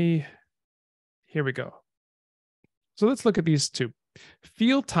here we go. So let's look at these two.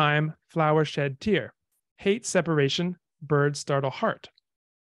 Feel time, flower shed tear. Hate separation, bird startle heart.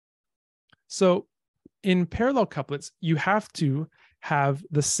 So in parallel couplets, you have to have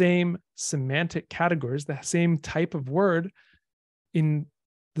the same semantic categories, the same type of word in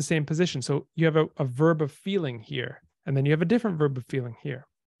the same position. So you have a verb of feeling here, and then you have a different verb of feeling here.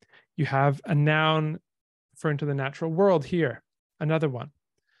 You have a noun referring to the natural world here, another one.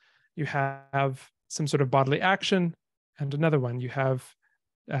 You have some sort of bodily action, and another one. You have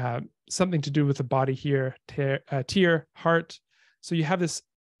something to do with the body here, tear, heart. So you have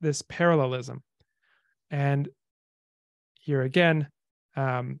this parallelism. And here again,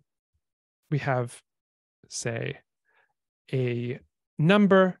 we have, say, a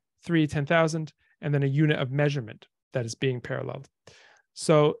number, 3, 10,000, and then a unit of measurement that is being paralleled.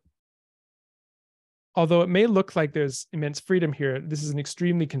 So although it may look like there's immense freedom here, this is an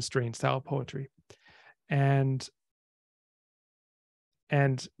extremely constrained style of poetry. And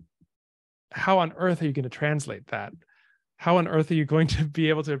how on earth are you going to translate that? How on earth are you going to be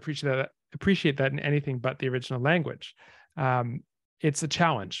able to appreciate that in anything but the original language? It's a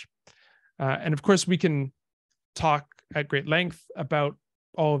challenge. And of course, we can talk at great length about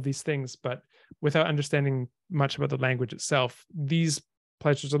all of these things, but without understanding much about the language itself, these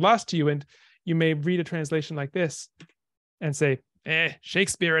pleasures are lost to you. And you may read a translation like this and say,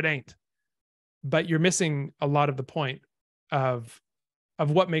 Shakespeare it ain't. But you're missing a lot of the point of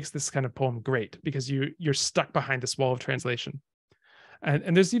what makes this kind of poem great, because you're stuck behind this wall of translation.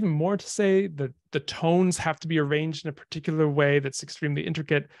 And there's even more to say. The tones have to be arranged in a particular way that's extremely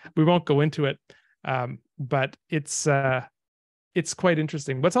intricate. We won't go into it, but it's quite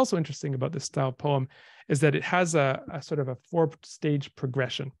interesting. What's also interesting about this style poem is that it has a sort of a 4-stage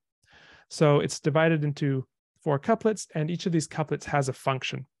progression. So it's divided into 4 couplets, and each of these couplets has a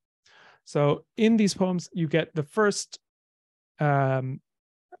function. So in these poems, you get the first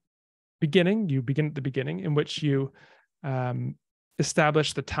beginning. You begin at the beginning, in which you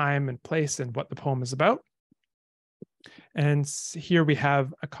establish the time and place and what the poem is about. And here we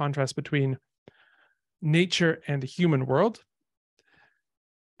have a contrast between nature and the human world.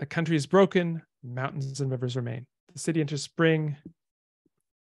 The country is broken, mountains and rivers remain. The city enters spring,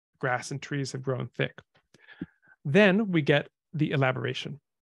 grass and trees have grown thick. Then we get the elaboration.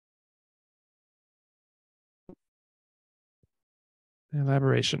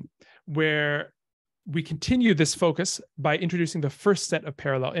 Elaboration, where we continue this focus by introducing the first set of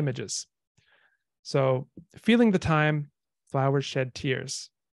parallel images. So, feeling the time, flowers shed tears.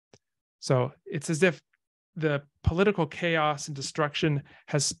 So it's as if the political chaos and destruction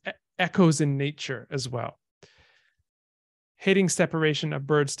has echoes in nature as well. Hating separation, a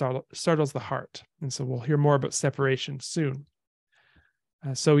bird startles the heart. And so we'll hear more about separation soon.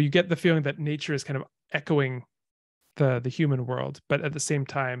 So you get the feeling that nature is kind of echoing the human world, but at the same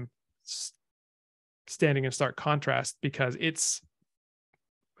time, standing in stark contrast because it's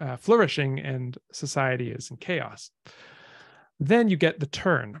flourishing and society is in chaos. Then you get the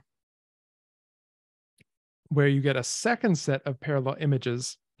turn, where you get a second set of parallel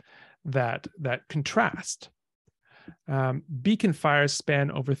images that contrast. Beacon fires span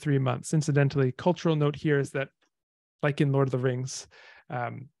over 3 months. Incidentally, cultural note here is that, like in Lord of the Rings,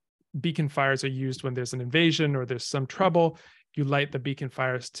 beacon fires are used when there's an invasion or there's some trouble. You light the beacon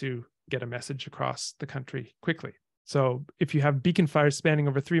fires to get a message across the country quickly. So if you have beacon fires spanning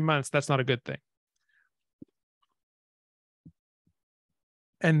over 3 months, that's not a good thing.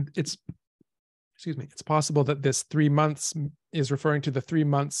 And it's possible that this 3 months is referring to the 3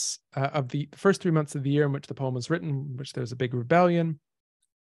 months of the first 3 months of the year in which the poem was written, in which there's a big rebellion,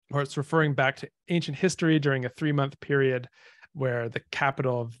 or it's referring back to ancient history during a 3-month period where the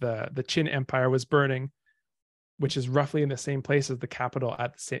capital of the Qin Empire was burning, which is roughly in the same place as the capital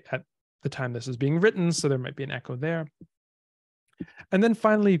at the time this is being written. So there might be an echo there. And then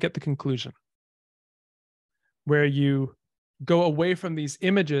finally, you get the conclusion, where you go away from these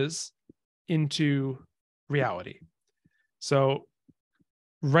images into reality. So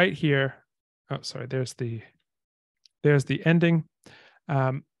right here, oh, sorry, there's the ending.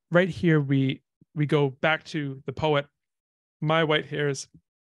 Right here, we go back to the poet. My white hairs,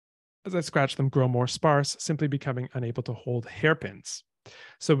 as I scratch them, grow more sparse, simply becoming unable to hold hairpins.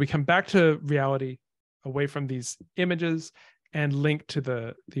 So we come back to reality, away from these images, and link to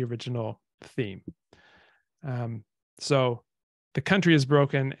the original theme. So the country is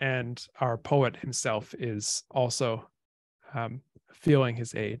broken, and our poet himself is also feeling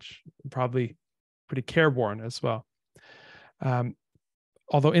his age, probably pretty careworn as well.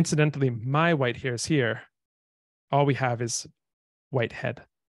 Although incidentally, my white hairs here, all we have is white head.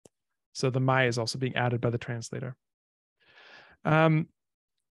 So the my is also being added by the translator.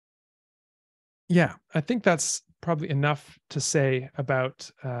 Yeah, I think that's probably enough to say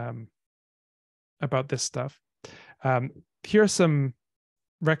about this stuff. Here are some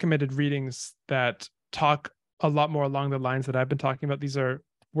recommended readings that talk a lot more along the lines that I've been talking about. These are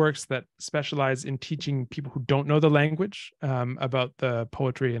works that specialize in teaching people who don't know the language about the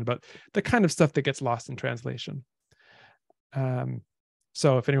poetry and about the kind of stuff that gets lost in translation.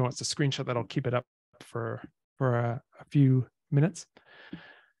 So if anyone wants to screenshot that, I'll keep it up for a few minutes.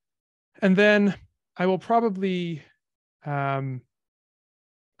 And then I will probably, I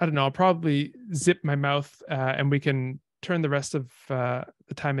don't know, I'll probably zip my mouth and we can turn the rest of the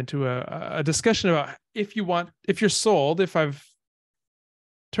time into a discussion about if you're sold, if I've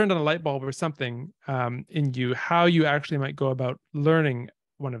turned on a light bulb or something in you, how you actually might go about learning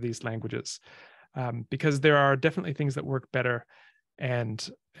one of these languages. Because there are definitely things that work better and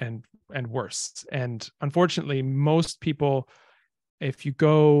worse. And unfortunately, most people, if you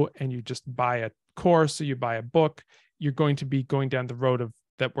go and you just buy a course or you buy a book, you're going to be going down the road of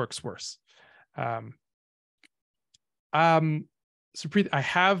that works worse. So Preet, I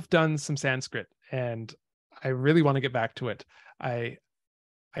have done some Sanskrit and I really want to get back to it. I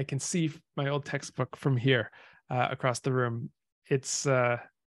can see my old textbook from here across the room. It's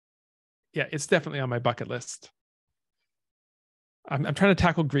it's definitely on my bucket list. I'm trying to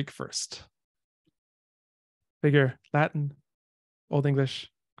tackle Greek first. Figure Latin, Old English,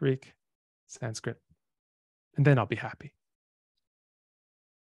 Greek, Sanskrit, and then I'll be happy.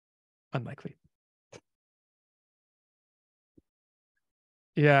 Unlikely.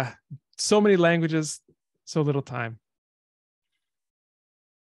 Yeah, so many languages, so little time.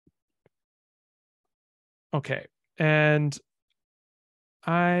 Okay, and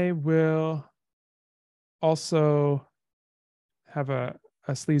I will also have a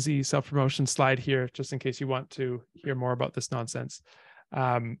sleazy self-promotion slide here, just in case you want to hear more about this nonsense.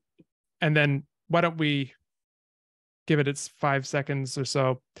 And then why don't we give it its 5 seconds or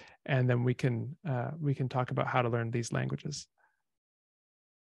so, and then we can talk about how to learn these languages.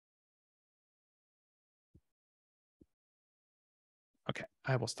 Okay,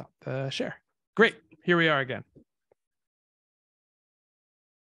 I will stop the share. Great, here we are again.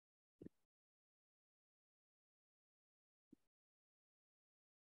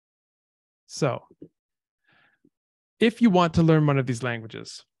 So, if you want to learn one of these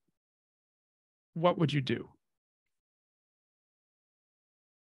languages, what would you do?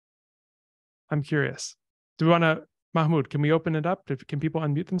 I'm curious. Do we want to, Mahmoud, can we open it up? Can people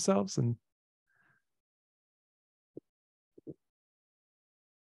unmute themselves? And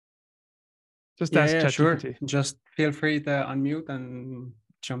just ask ChatGPT. Sure. Just feel free to unmute and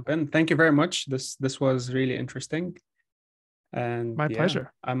jump in. Thank you very much. This was really interesting. And my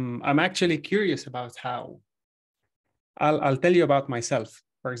pleasure. I'm actually curious about how. I'll tell you about myself,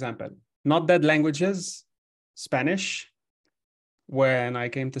 for example. Not dead languages, Spanish. When I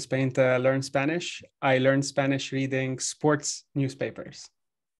came to Spain to learn Spanish, I learned Spanish reading sports newspapers.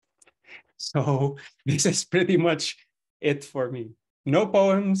 So this is pretty much it for me. No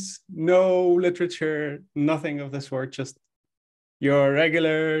poems, no literature, nothing of the sort, just your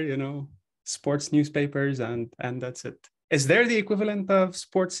regular, sports newspapers, and that's it. Is there the equivalent of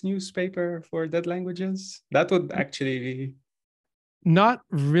sports newspaper for dead languages? That would actually be... Not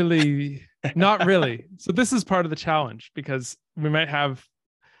really. Not really. So this is part of the challenge, because we might have,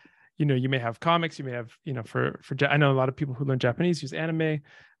 you may have comics, you may have, I know a lot of people who learn Japanese use anime.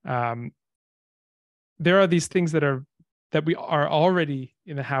 There are these things that we are already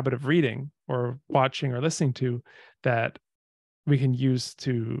in the habit of reading or watching or listening to, that we can use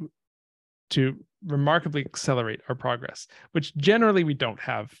to remarkably accelerate our progress, which generally we don't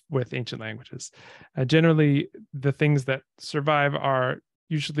have with ancient languages. Generally, the things that survive are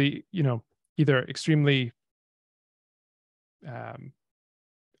usually, either extremely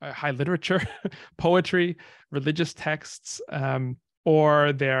high literature, poetry, religious texts,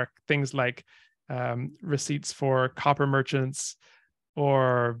 or they're things like receipts for copper merchants,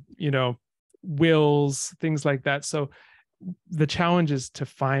 or wills, things like that. So the challenge is to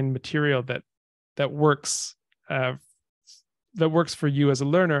find material that works for you as a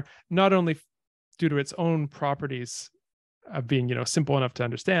learner, not only due to its own properties of being simple enough to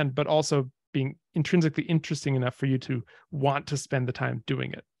understand, but also being intrinsically interesting enough for you to want to spend the time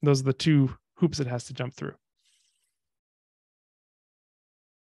doing it. Those are the two hoops it has to jump through.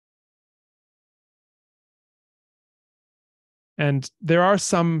 And there are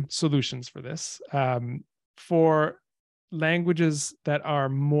some solutions for this. For languages that are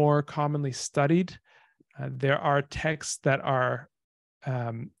more commonly studied, there are texts that are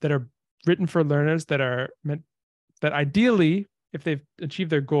written for learners that are meant, that ideally, if they've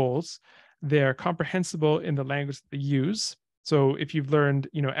achieved their goals, they're comprehensible in the language that they use. So if you've learned,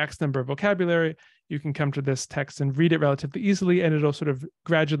 X number of vocabulary, you can come to this text and read it relatively easily, and it'll sort of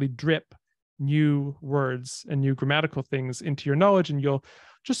gradually drip new words and new grammatical things into your knowledge, and you'll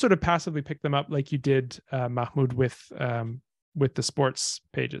just sort of passively pick them up, like you did, Mahmoud, with the sports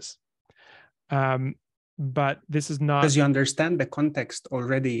pages. But this is not, because you understand the context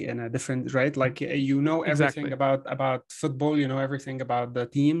already in a different, right? Like everything exactly. about football, everything about the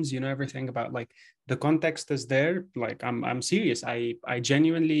teams, everything about, like, the context is there. Like, I'm serious. I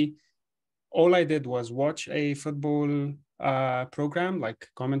genuinely, all I did was watch a football program, like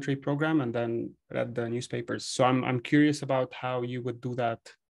commentary program, and then read the newspapers. So I'm curious about how you would do that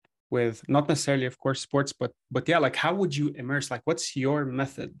with, not necessarily, of course, sports, but yeah, like, how would you immerse? Like, what's your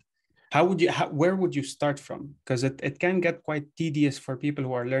method? Where would you start from? Because it can get quite tedious for people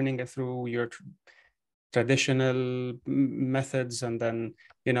who are learning it through your traditional methods, and then,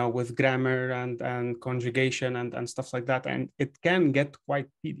 with grammar and conjugation and stuff like that. And it can get quite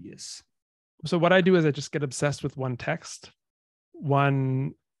tedious. So what I do is I just get obsessed with one text,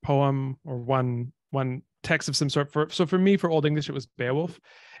 one poem, or one text of some sort. So for me, for Old English, it was Beowulf.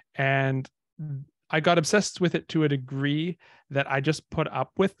 And I got obsessed with it to a degree that I just put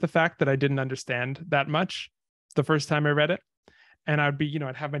up with the fact that I didn't understand that much the first time I read it. And I'd be,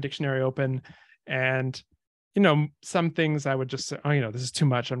 I'd have my dictionary open, and, some things I would just say, oh, this is too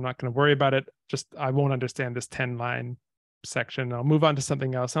much. I'm not going to worry about it. I won't understand this 10-line section. I'll move on to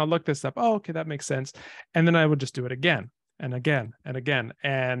something else, and I'll look this up. Oh, okay, that makes sense. And then I would just do it again and again and again.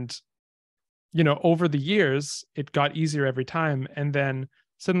 And, over the years, it got easier every time. And then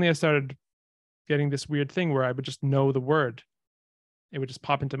suddenly I started getting this weird thing where I would just know the word. It would just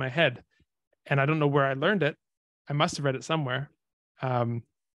pop into my head. And I don't know where I learned it. I must have read it somewhere.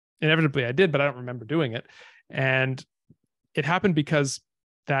 Inevitably I did, but I don't remember doing it. And it happened because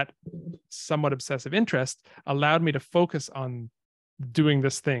that somewhat obsessive interest allowed me to focus on doing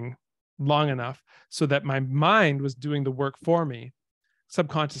this thing long enough so that my mind was doing the work for me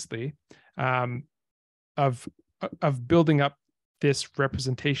subconsciously, of building up this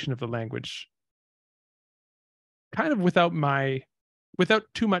representation of the language kind of without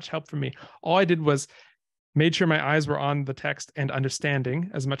too much help from me. All I did was made sure my eyes were on the text and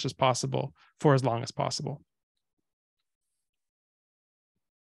understanding as much as possible for as long as possible.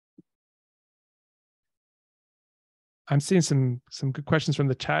 I'm seeing some good questions from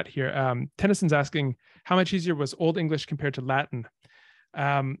the chat here. Tennyson's asking, how much easier was Old English compared to Latin?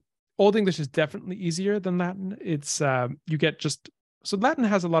 Old English is definitely easier than Latin. It's you get just, so Latin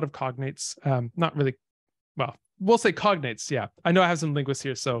has a lot of cognates, not really, well, we'll say cognates. Yeah, I know I have some linguists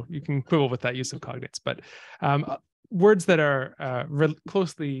here, so you can quibble with that use of cognates, but words that are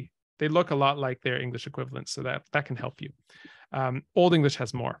closely, they look a lot like their English equivalents, so that can help you. Old English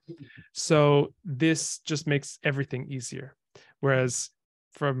has more. So this just makes everything easier. Whereas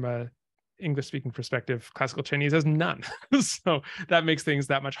from a English speaking perspective, classical Chinese has none. So that makes things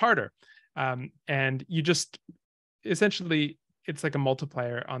that much harder. And you just essentially, it's like a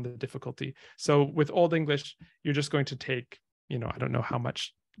multiplier on the difficulty. So with Old English, you're just going to take, I don't know how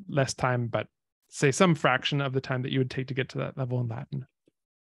much less time, but say some fraction of the time that you would take to get to that level in Latin.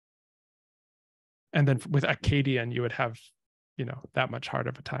 And then with Akkadian, you would have, that much harder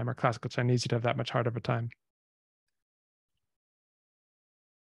of a time, or classical Chinese, you'd have that much harder of a time.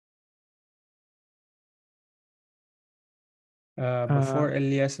 Before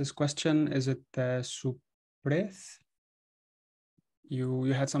Elias's question, is it Supreth? You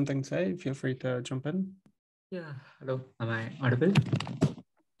had something to say? Feel free to jump in. Yeah, hello. Am I audible?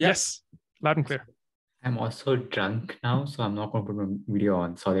 Yes, loud and clear. I'm also drunk now, so I'm not going to put my video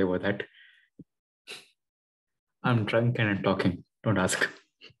on. Sorry about that. I'm drunk and I'm talking. Don't ask.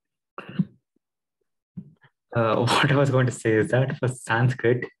 What I was going to say is that for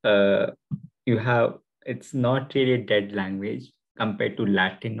Sanskrit, it's not really a dead language compared to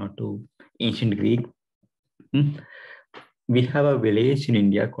Latin or to ancient Greek. We have a village in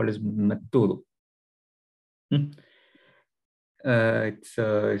India called as Matturu. It's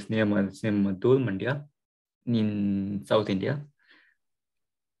near Madhur, Mandya, in South India.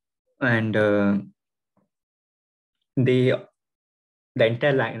 And the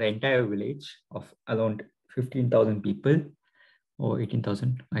entire village of around 15,000 people or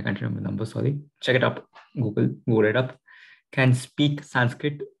 18,000, I can't remember the number, sorry. Check it up, Google it up, can speak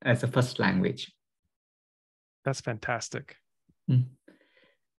Sanskrit as a first language. That's fantastic.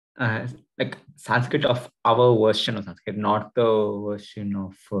 Like Sanskrit of our version of Sanskrit, not the version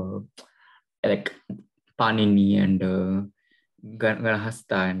of like Panini and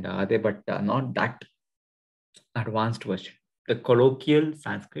Ganahasta and other, but not that advanced version. The colloquial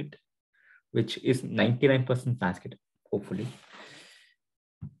Sanskrit, which is 99% Sanskrit, hopefully.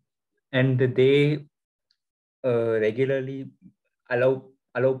 And they regularly allow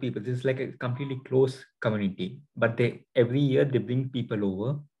people. This is like a completely close community, but every year they bring people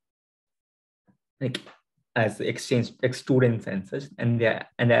over, like as exchange, like students and such, and they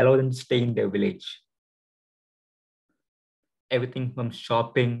allow them to stay in their village. Everything from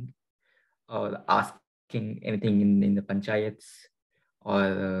shopping or asking anything in the panchayats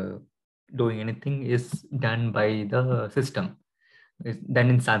or doing anything is done by the system. It's done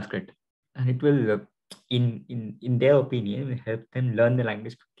in Sanskrit, and it will, in their opinion, will help them learn the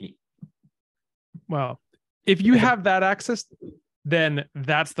language quickly. Well, if you have that access, then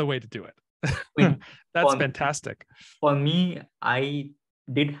that's the way to do it. That's fantastic. For me, I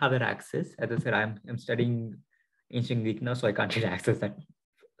did have that access. As I said, I'm studying ancient Greek now, so I can't really access that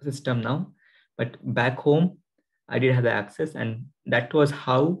system now. But back home, I did have the access, and that was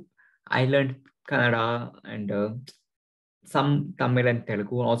how I learned Kannada and some Tamil and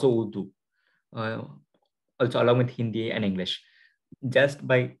Telugu, and also Urdu, also along with Hindi and English, just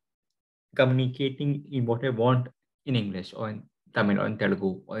by communicating in what I want in English or in Tamil or in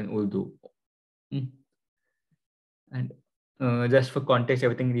Telugu or in Urdu. And just for context,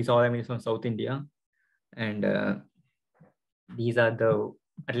 everything, these all I mean is from South India. And these are the,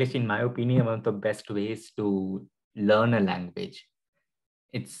 at least in my opinion, one of the best ways to learn a language.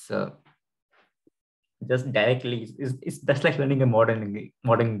 It's just directly, it's just like learning a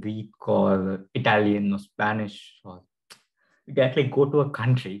modern Greek or Italian or Spanish, or you directly go to a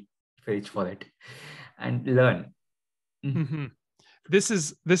country, search for it, and learn. Mm-hmm. This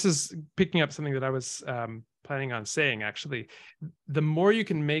is picking up something that I was planning on saying, actually. The more you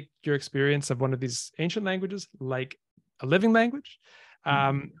can make your experience of one of these ancient languages like a living language,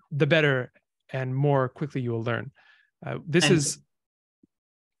 the better and more quickly you will learn.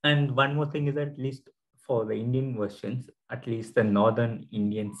 And one more thing is that at least for the Indian versions, at least the northern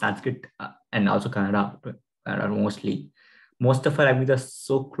Indian Sanskrit and also Kannada mostly, most of our languages are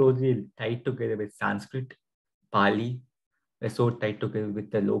so closely tied together with Sanskrit, Pali. We're so tied together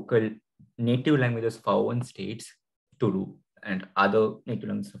with the local native languages of our own states to do and other native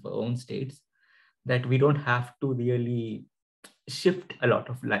languages of our own states that we don't have to really shift a lot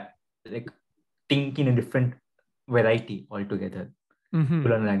of like think in a different variety altogether to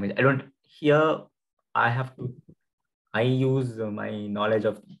learn language. I don't here. I use my knowledge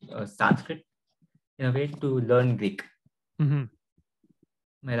of Sanskrit in a way to learn Greek.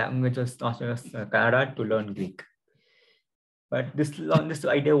 My language was not just Kannada to learn Greek. But this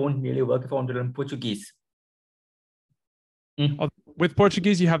idea won't really work if I want to learn Portuguese. With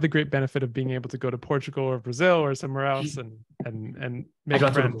Portuguese, you have the great benefit of being able to go to Portugal or Brazil or somewhere else and make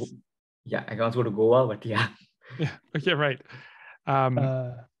friends. I can also go to Goa, but yeah. Yeah. Okay. Right.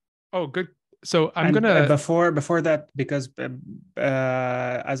 Good. So I'm gonna before that, because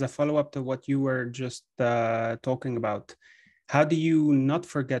as a follow-up to what you were just talking about, how do you not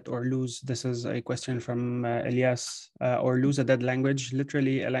forget or lose? This is a question from Elias. Or lose a dead language,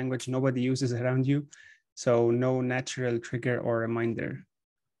 literally a language nobody uses around you, so no natural trigger or reminder.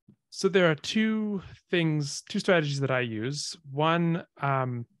 So there are two strategies that I use. One,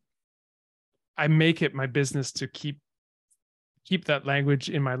 I make it my business to keep that language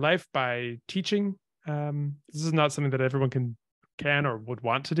in my life by teaching. This is not something that everyone can or would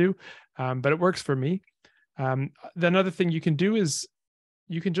want to do, but it works for me. The another thing you can do is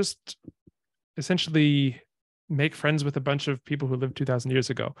you can just essentially make friends with a bunch of people who lived 2,000 years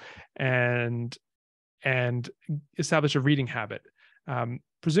ago and establish a reading habit.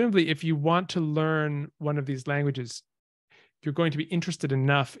 Presumably, if you want to learn one of these languages, you're going to be interested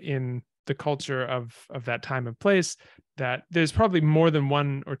enough in the culture of that time and place that there's probably more than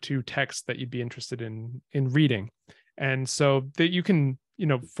one or two texts that you'd be interested in reading. And so that you can,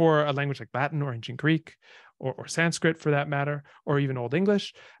 for a language like Latin or ancient Greek or Sanskrit for that matter, or even Old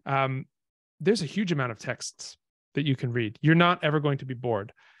English, there's a huge amount of texts that you can read. You're not ever going to be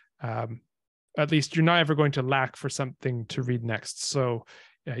bored. At least you're not ever going to lack for something to read next. So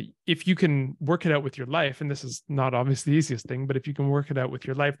if you can work it out with your life, and this is not obviously the easiest thing, but if you can work it out with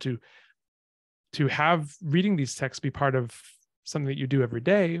your life to have reading these texts be part of something that you do every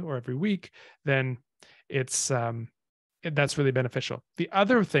day or every week, then that's really beneficial. The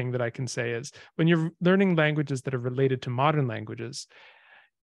other thing that I can say is when you're learning languages that are related to modern languages,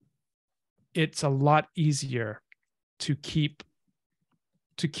 it's a lot easier to keep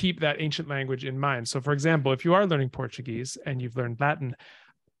that ancient language in mind. So for example, if you are learning Portuguese and you've learned Latin,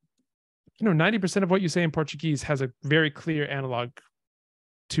 90% of what you say in Portuguese has a very clear analog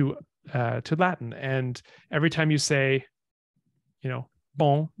to Latin. And every time you say,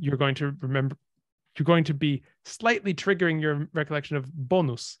 bon, you're going to be slightly triggering your recollection of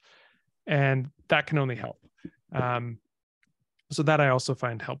bonus. And that can only help. So that I also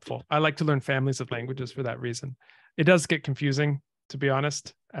find helpful. I like to learn families of languages for that reason. It does get confusing, to be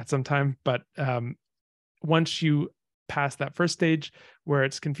honest, at some time, but once you pass that first stage where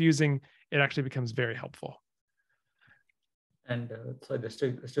it's confusing, it actually becomes very helpful. And so just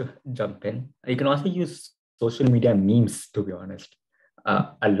to jump in, you can also use social media memes, to be honest.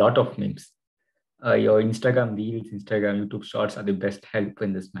 A lot of memes. Your Instagram Reels, Instagram, YouTube Shorts are the best help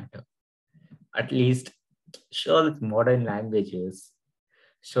in this matter. At least, sure, with modern languages,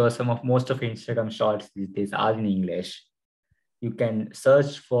 sure, most of Instagram Shorts these days are in English. You can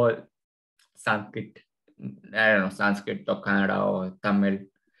search for Sanskrit, Sanskrit or Kannada or Tamil,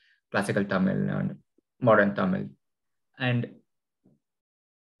 classical Tamil and modern Tamil. And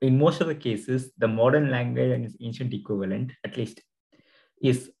in most of the cases, the modern language and its ancient equivalent, at least,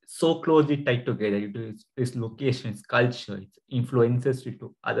 is so closely tied together. Its location, its culture, its influences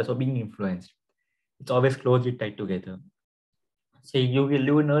to others or being influenced. It's always closely tied together. So you will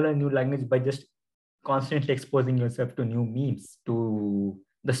learn a new language by just constantly exposing yourself to new memes, to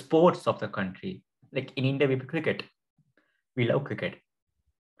the sports of the country. Like in India, we play cricket. We love cricket.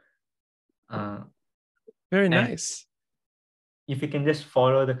 Very nice. If you can just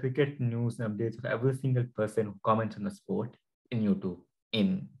follow the cricket news and updates of every single person who comments on the sport in YouTube,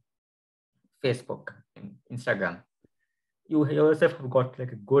 in Facebook, in Instagram, you yourself have got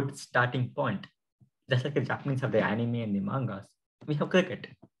like a good starting point. Just like the Japanese have the anime and the mangas, we have cricket.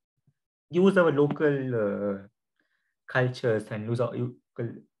 Use our local cultures and use our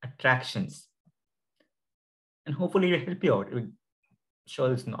local attractions. And hopefully it will help you out.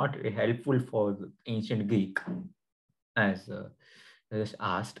 Sure, it's not very helpful for the ancient Greek, as I just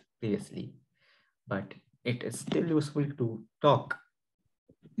asked previously, but it is still useful to talk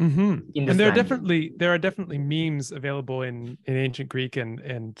Mm-hmm. in And this language. there are definitely memes available in ancient Greek and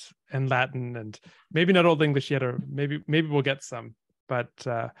Latin, and maybe not Old English yet, or maybe we'll get some. But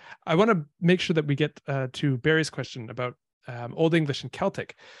I want to make sure that we get to Barry's question about Old English and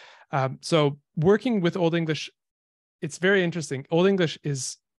Celtic. So working with Old English, it's very interesting. Old English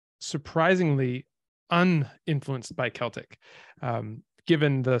is surprisingly uninfluenced by Celtic,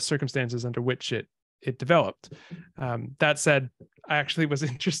 given the circumstances under which it developed. That said, I actually was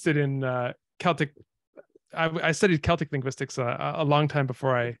interested in Celtic. I studied Celtic linguistics a long time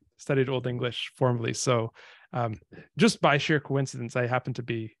before I studied Old English formally. So just by sheer coincidence, I happen to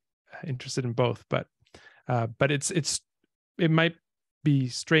be interested in both. But it might be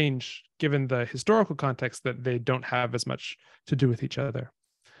strange given the historical context that they don't have as much to do with each other.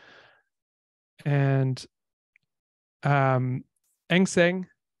 And Engseng,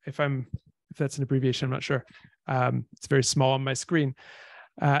 if that's an abbreviation, I'm not sure. It's very small on my screen.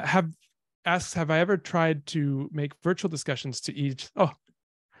 Asks, have I ever tried to make virtual discussions to ease? Oh,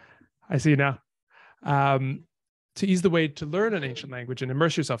 I see now. To ease the way to learn an ancient language and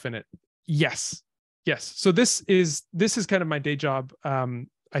immerse yourself in it. Yes. So this is kind of my day job.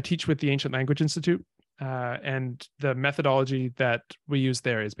 I teach with the Ancient Language Institute, and the methodology that we use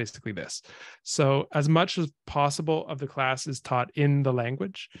there is basically this. So as much as possible of the class is taught in the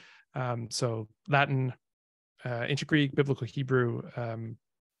language. So Latin, Ancient Greek, Biblical Hebrew,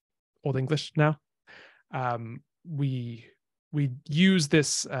 Old English now. We use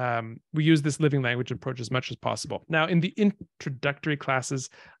this living language approach as much as possible. Now, in the introductory classes,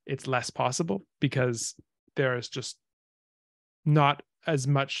 it's less possible because there is just not as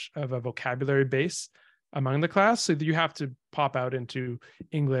much of a vocabulary base among the class, so that you have to pop out into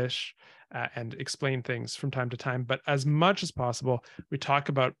English and explain things from time to time. But as much as possible, we talk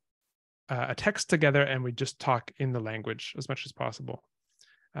about a text together and we just talk in the language as much as possible.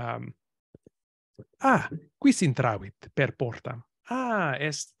 Qui s'intravit per portam.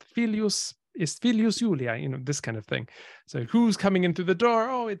 Est filius Julia, this kind of thing. So who's coming in through the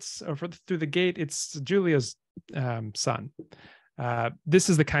door? Through the gate, it's Julia's son. This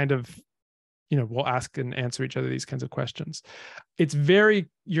is the kind of, we'll ask and answer each other these kinds of questions. It's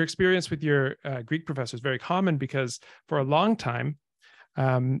your experience with your Greek professor is very common because for a long time,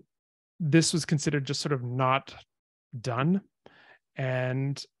 this was considered just sort of not done.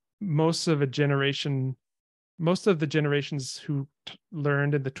 And most of the generations who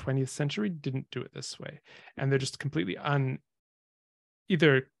learned in the 20th century didn't do it this way. And they're just completely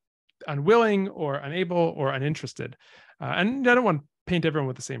either unwilling or unable or uninterested. And I don't want to paint everyone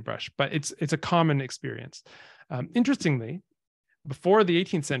with the same brush, but it's a common experience. Interestingly, before the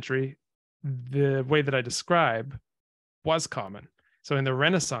 18th century, the way that I describe was common. So in the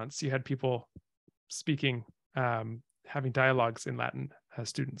Renaissance, you had people speaking, having dialogues in Latin,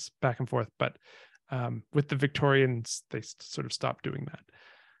 students back and forth. But with the Victorians, they sort of stopped doing that.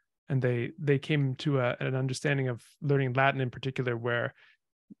 And they came to an understanding of learning Latin in particular, where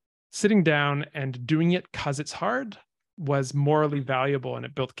sitting down and doing it because it's hard was morally valuable and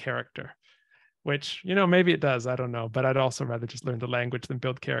it built character, which, maybe it does. I don't know. But I'd also rather just learn the language than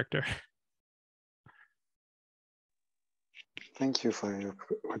build character. Thank you for your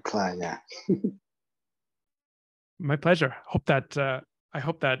reply. Yeah. My pleasure. I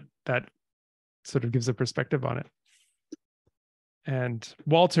hope that sort of gives a perspective on it. And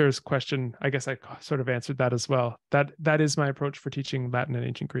Walter's question, I guess I sort of answered that as well. That is my approach for teaching Latin and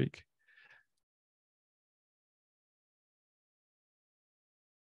Ancient Greek.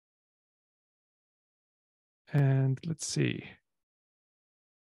 And let's see.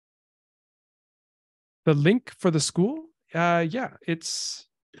 The link for the school, I'll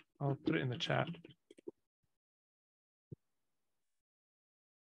put it in the chat.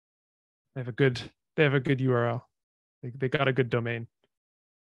 They have a good URL. They got a good domain.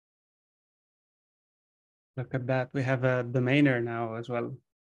 Look at that. We have a domainer now as well.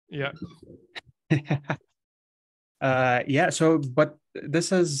 Yeah. So, but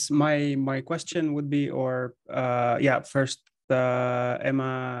this is my question would be, first,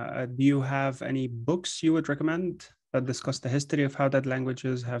 Emma, do you have any books you would recommend that discuss the history of how dead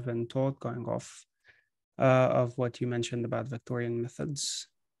languages have been taught, going off of what you mentioned about Victorian methods?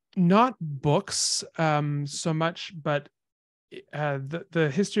 Not books so much, but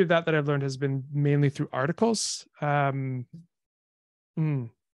the history of that I've learned has been mainly through articles. I'm trying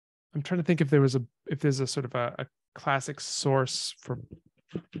to think if there's a sort of a classic source for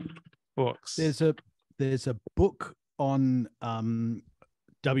books. There's a book on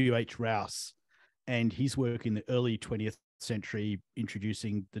W.H. Rouse and his work in the early 20th century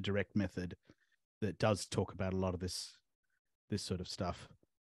introducing the direct method that does talk about a lot of this sort of stuff.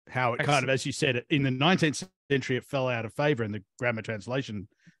 how it kind Excellent. of, as you said, in the 19th century, it fell out of favor and the grammar translation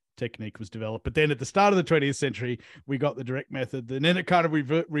technique was developed. But then at the start of the 20th century, we got the direct method, and then it kind of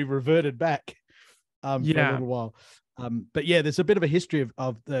reverted back for a little while. But yeah, there's a bit of a history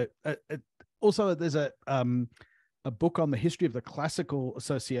of the. Also, there's a book on the history of the Classical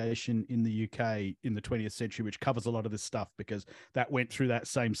Association in the UK in the 20th century, which covers a lot of this stuff because that went through that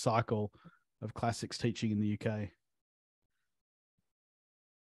same cycle of classics teaching in the UK.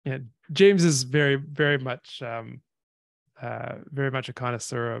 Yeah, James is very, very much a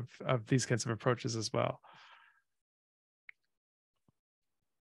connoisseur of these kinds of approaches as well.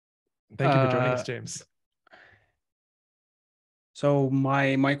 Thank you for joining us, James. So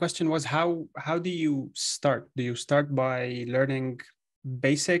my question was, how do you start? Do you start by learning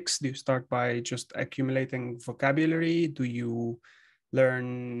basics? Do you start by just accumulating vocabulary? Do you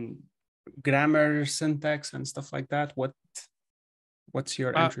learn grammar, syntax, and stuff like that? What's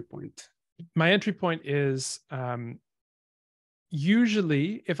your entry point? My entry point is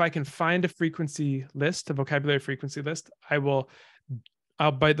usually if I can find a frequency list, a vocabulary frequency list,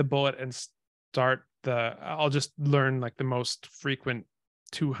 I'll bite the bullet and start I'll just learn like the most frequent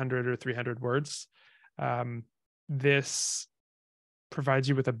 200 or 300 words. This provides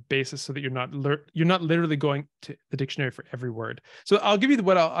you with a basis so that you're not literally going to the dictionary for every word. So I'll give you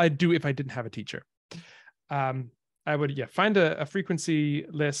what I'd do if I didn't have a teacher. I would find a frequency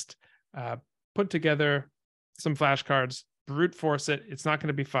list, put together some flashcards, brute force it. It's not going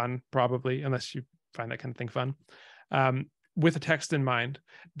to be fun, probably, unless you find that kind of thing fun, with a text in mind.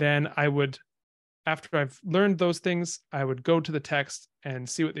 Then I would, after I've learned those things, I would go to the text and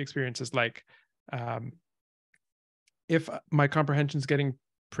see what the experience is like. If my comprehension is getting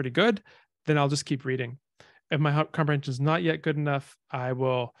pretty good, then I'll just keep reading. If my comprehension is not yet good enough, I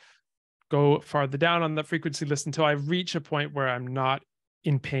will go farther down on the frequency list until I reach a point where I'm not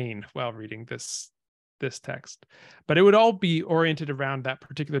in pain while reading this text. But it would all be oriented around that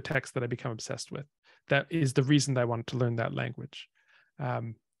particular text that I become obsessed with. That is the reason that I wanted to learn that language.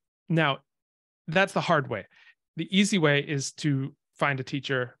 Now, that's the hard way. The easy way is to find a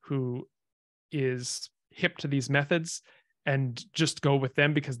teacher who is hip to these methods and just go with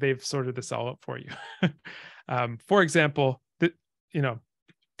them because they've sorted this all out for you. For example,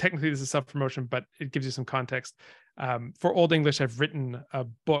 technically this is self-promotion, but it gives you some context. For Old English, I've written a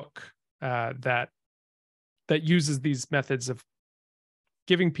book that uses these methods of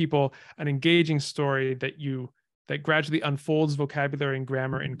giving people an engaging story that gradually unfolds vocabulary and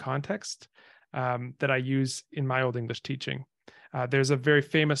grammar in context, that I use in my Old English teaching. There's a very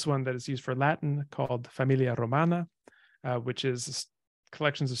famous one that is used for Latin called Familia Romana, which is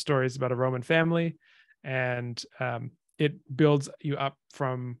collections of stories about a Roman family. And it builds you up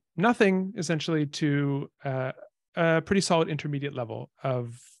from nothing, essentially, to a pretty solid intermediate level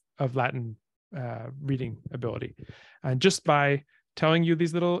of Latin reading ability. And just by telling you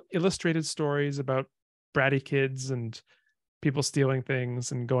these little illustrated stories about bratty kids and people stealing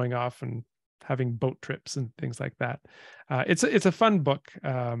things and going off and having boat trips and things like that. It's a fun book.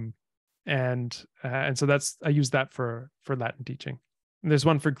 And so I use that for Latin teaching. And there's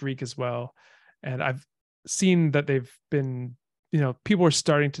one for Greek as well. And I've seen that they've been, people are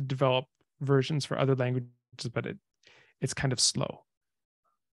starting to develop versions for other languages, but it's kind of slow.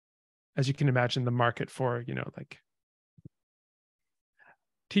 As you can imagine, the market for, like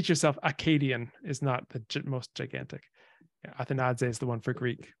teach yourself Akkadian is not the most gigantic. Athanadze is the one for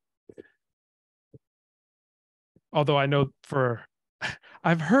Greek. Although I know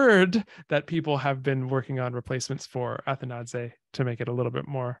I've heard that people have been working on replacements for Athanadze to make it a little bit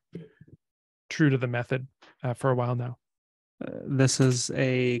more true to the method for a while now. This is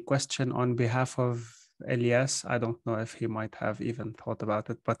a question on behalf of Elias. I don't know if he might have even thought about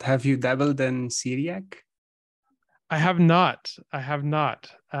it, but have you dabbled in Syriac? I have not. I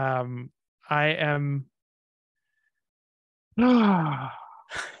am. Yeah.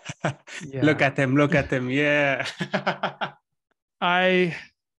 Look at him. Yeah. I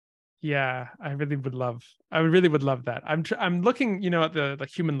really would love that. I'm looking, at the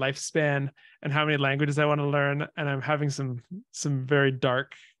human lifespan and how many languages I want to learn, and I'm having some very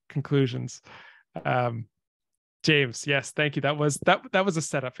dark conclusions. James, yes, thank you. That was a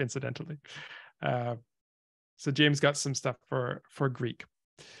setup, incidentally. So James got some stuff for Greek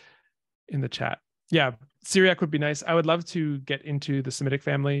in the chat. Yeah, Syriac would be nice. I would love to get into the Semitic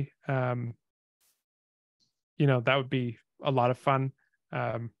family. That would be a lot of fun.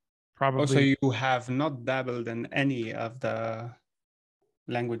 Probably. Also, you have not dabbled in any of the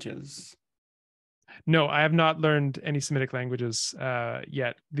languages. No, I have not learned any Semitic languages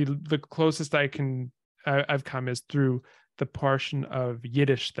yet. The closest I've come is through the portion of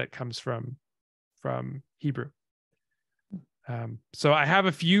Yiddish that comes from Hebrew. So I have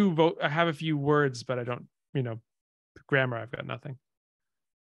a few words, but I don't, grammar, I've got nothing.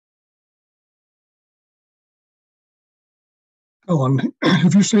 Colin,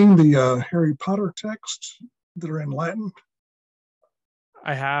 have you seen the Harry Potter texts that are in Latin?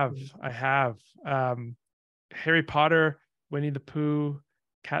 I have. Harry Potter, Winnie the Pooh,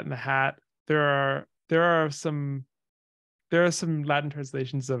 Cat in the Hat. There are some Latin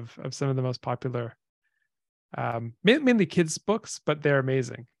translations of some of the most popular, mainly kids' books, but they're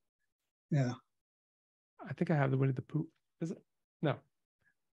amazing. Yeah. I think I have the Winnie the Pooh. Is it? No.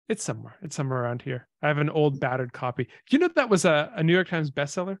 It's somewhere. It's somewhere around here. I have an old battered copy. You know that was a New York Times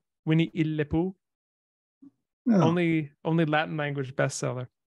bestseller? Winnie le Pooh. No. Only Latin language bestseller.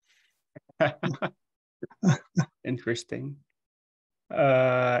 Interesting.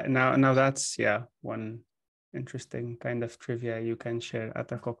 Now that's one interesting kind of trivia you can share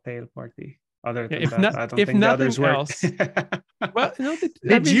at a cocktail party. Other than that, I don't think the others work. Well,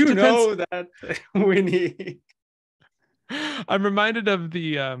 did you know that Winnie? I'm reminded of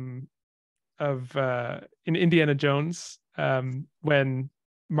the in Indiana Jones when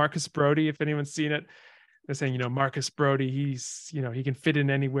Marcus Brody, if anyone's seen it, they're saying, Marcus Brody, he's, he can fit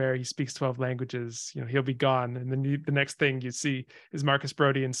in anywhere. He speaks 12 languages, he'll be gone. And then the next thing you see is Marcus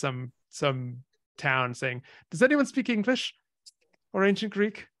Brody in some town saying, does anyone speak English or ancient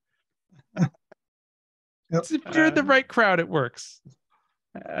Greek? Yep. If you're in the right crowd, it works.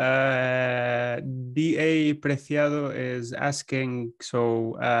 D.A. Preciado is asking,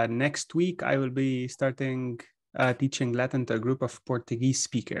 so next week I will be starting teaching Latin to a group of Portuguese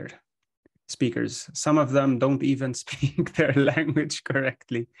speakers. Some of them don't even speak their language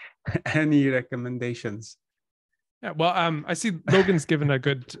correctly. Any recommendations? Yeah, well, I see Logan's given a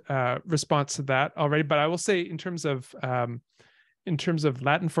good response to that already, but I will say in terms of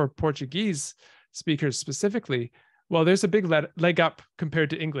Latin for Portuguese speakers specifically, well, there's a big leg up compared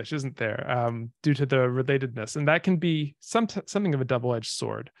to English, isn't there? Due to the relatedness, and that can be something of a double-edged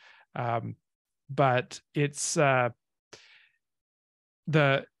sword. But it's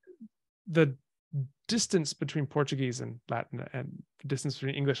the distance between Portuguese and Latin, and the distance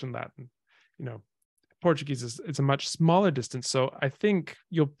between English and Latin. Portuguese it's a much smaller distance. So I think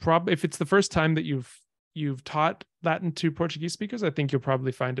you'll probably, if it's the first time that you've taught Latin to Portuguese speakers, I think you'll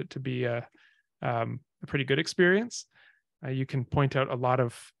probably find it to be a pretty good experience. You can point out a lot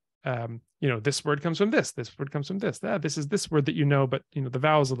of, this word comes from this word comes from this. This is this word that but the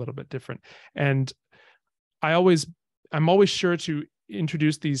vowel is a little bit different. And I'm always sure to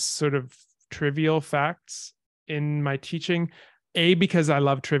introduce these sort of trivial facts in my teaching. A, because I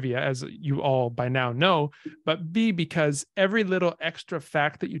love trivia, as you all by now know, but B, because every little extra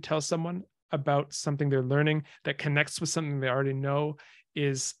fact that you tell someone about something they're learning that connects with something they already know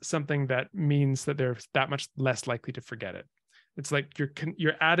is something that means that they're that much less likely to forget it. It's like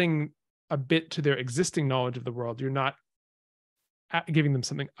you're adding a bit to their existing knowledge of the world. You're not giving them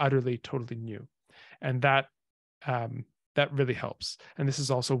something utterly, totally new. And that really helps. And this is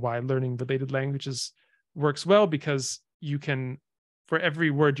also why learning related languages works well, because you can, for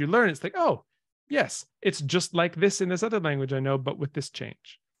every word you learn, it's like, oh, yes, it's just like this in this other language I know, but with this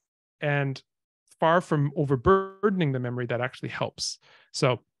change. And far from overburdening the memory, that actually helps.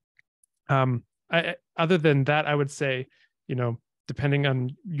 So other than that, I would say, depending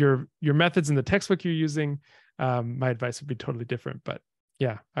on your methods and the textbook you're using, my advice would be totally different. But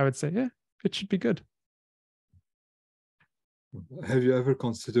yeah, I would say, it should be good. Have you ever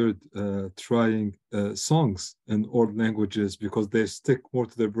considered trying songs in old languages, because they stick more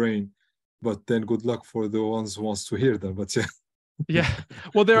to the brain, but then good luck for the ones who wants to hear them. But yeah,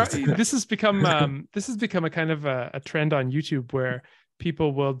 well, this has become a kind of a trend on YouTube where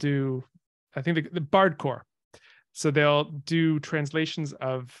people will do, I think, the bardcore. So they'll do translations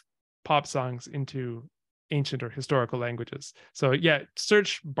of pop songs into ancient or historical languages. So yeah,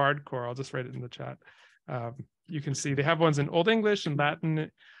 search bardcore. I'll just write it in the chat. You can see they have ones in Old English and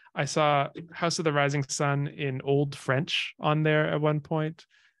Latin. I saw House of the Rising Sun in Old French on there at one point.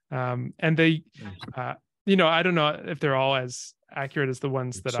 And they, I don't know if they're all as accurate as the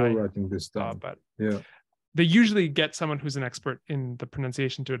ones that I saw, but yeah, they usually get someone who's an expert in the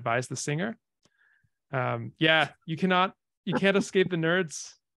pronunciation to advise the singer. You can't escape the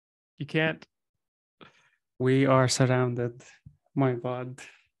nerds. You can't. We are surrounded. My God.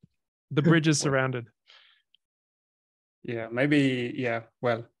 The bridge is surrounded. Yeah, maybe, yeah.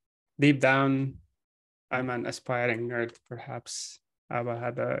 Well, deep down, I'm an aspiring nerd, perhaps. Abba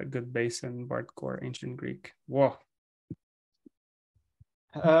had a good base in bardcore ancient Greek. Whoa.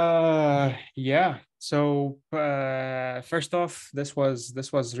 Yeah. So first off, this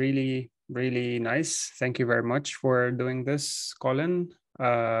was really nice. Thank you very much for doing this, Colin.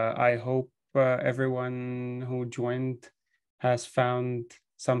 I hope everyone who joined has found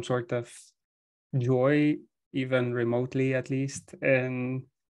some sort of joy, even remotely at least, in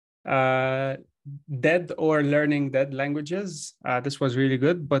dead or learning dead languages. This was really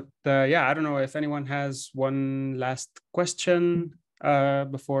good. But yeah, I don't know if anyone has one last question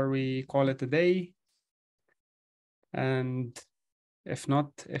before we call it a day. And if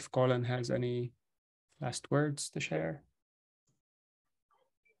not, if Colin has any last words to share.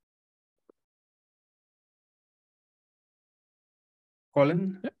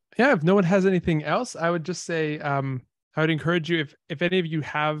 Colin? Yeah, if no one has anything else, I would just say I would encourage you, if any of you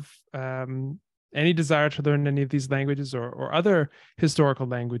have any desire to learn any of these languages or other historical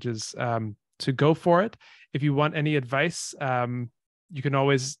languages, to go for it. If you want any advice, you can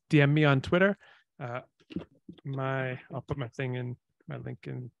always DM me on Twitter. I'll put my link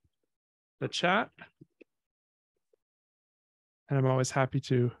in the chat, and I'm always happy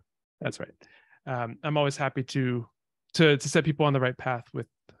to. That's right. I'm always happy to set people on the right path with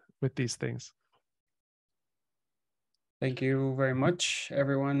these things. Thank you very much,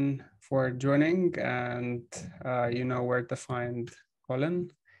 everyone, for joining, and you know where to find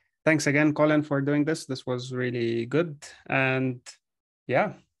Colin. Thanks again, Colin, for doing this. This was really good. And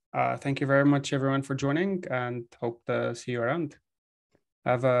yeah, thank you very much, everyone, for joining, and hope to see you around.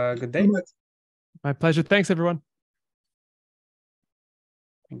 Have a good day. My pleasure. Thanks, everyone.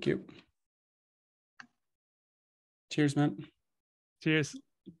 Thank you. Cheers, man. Cheers.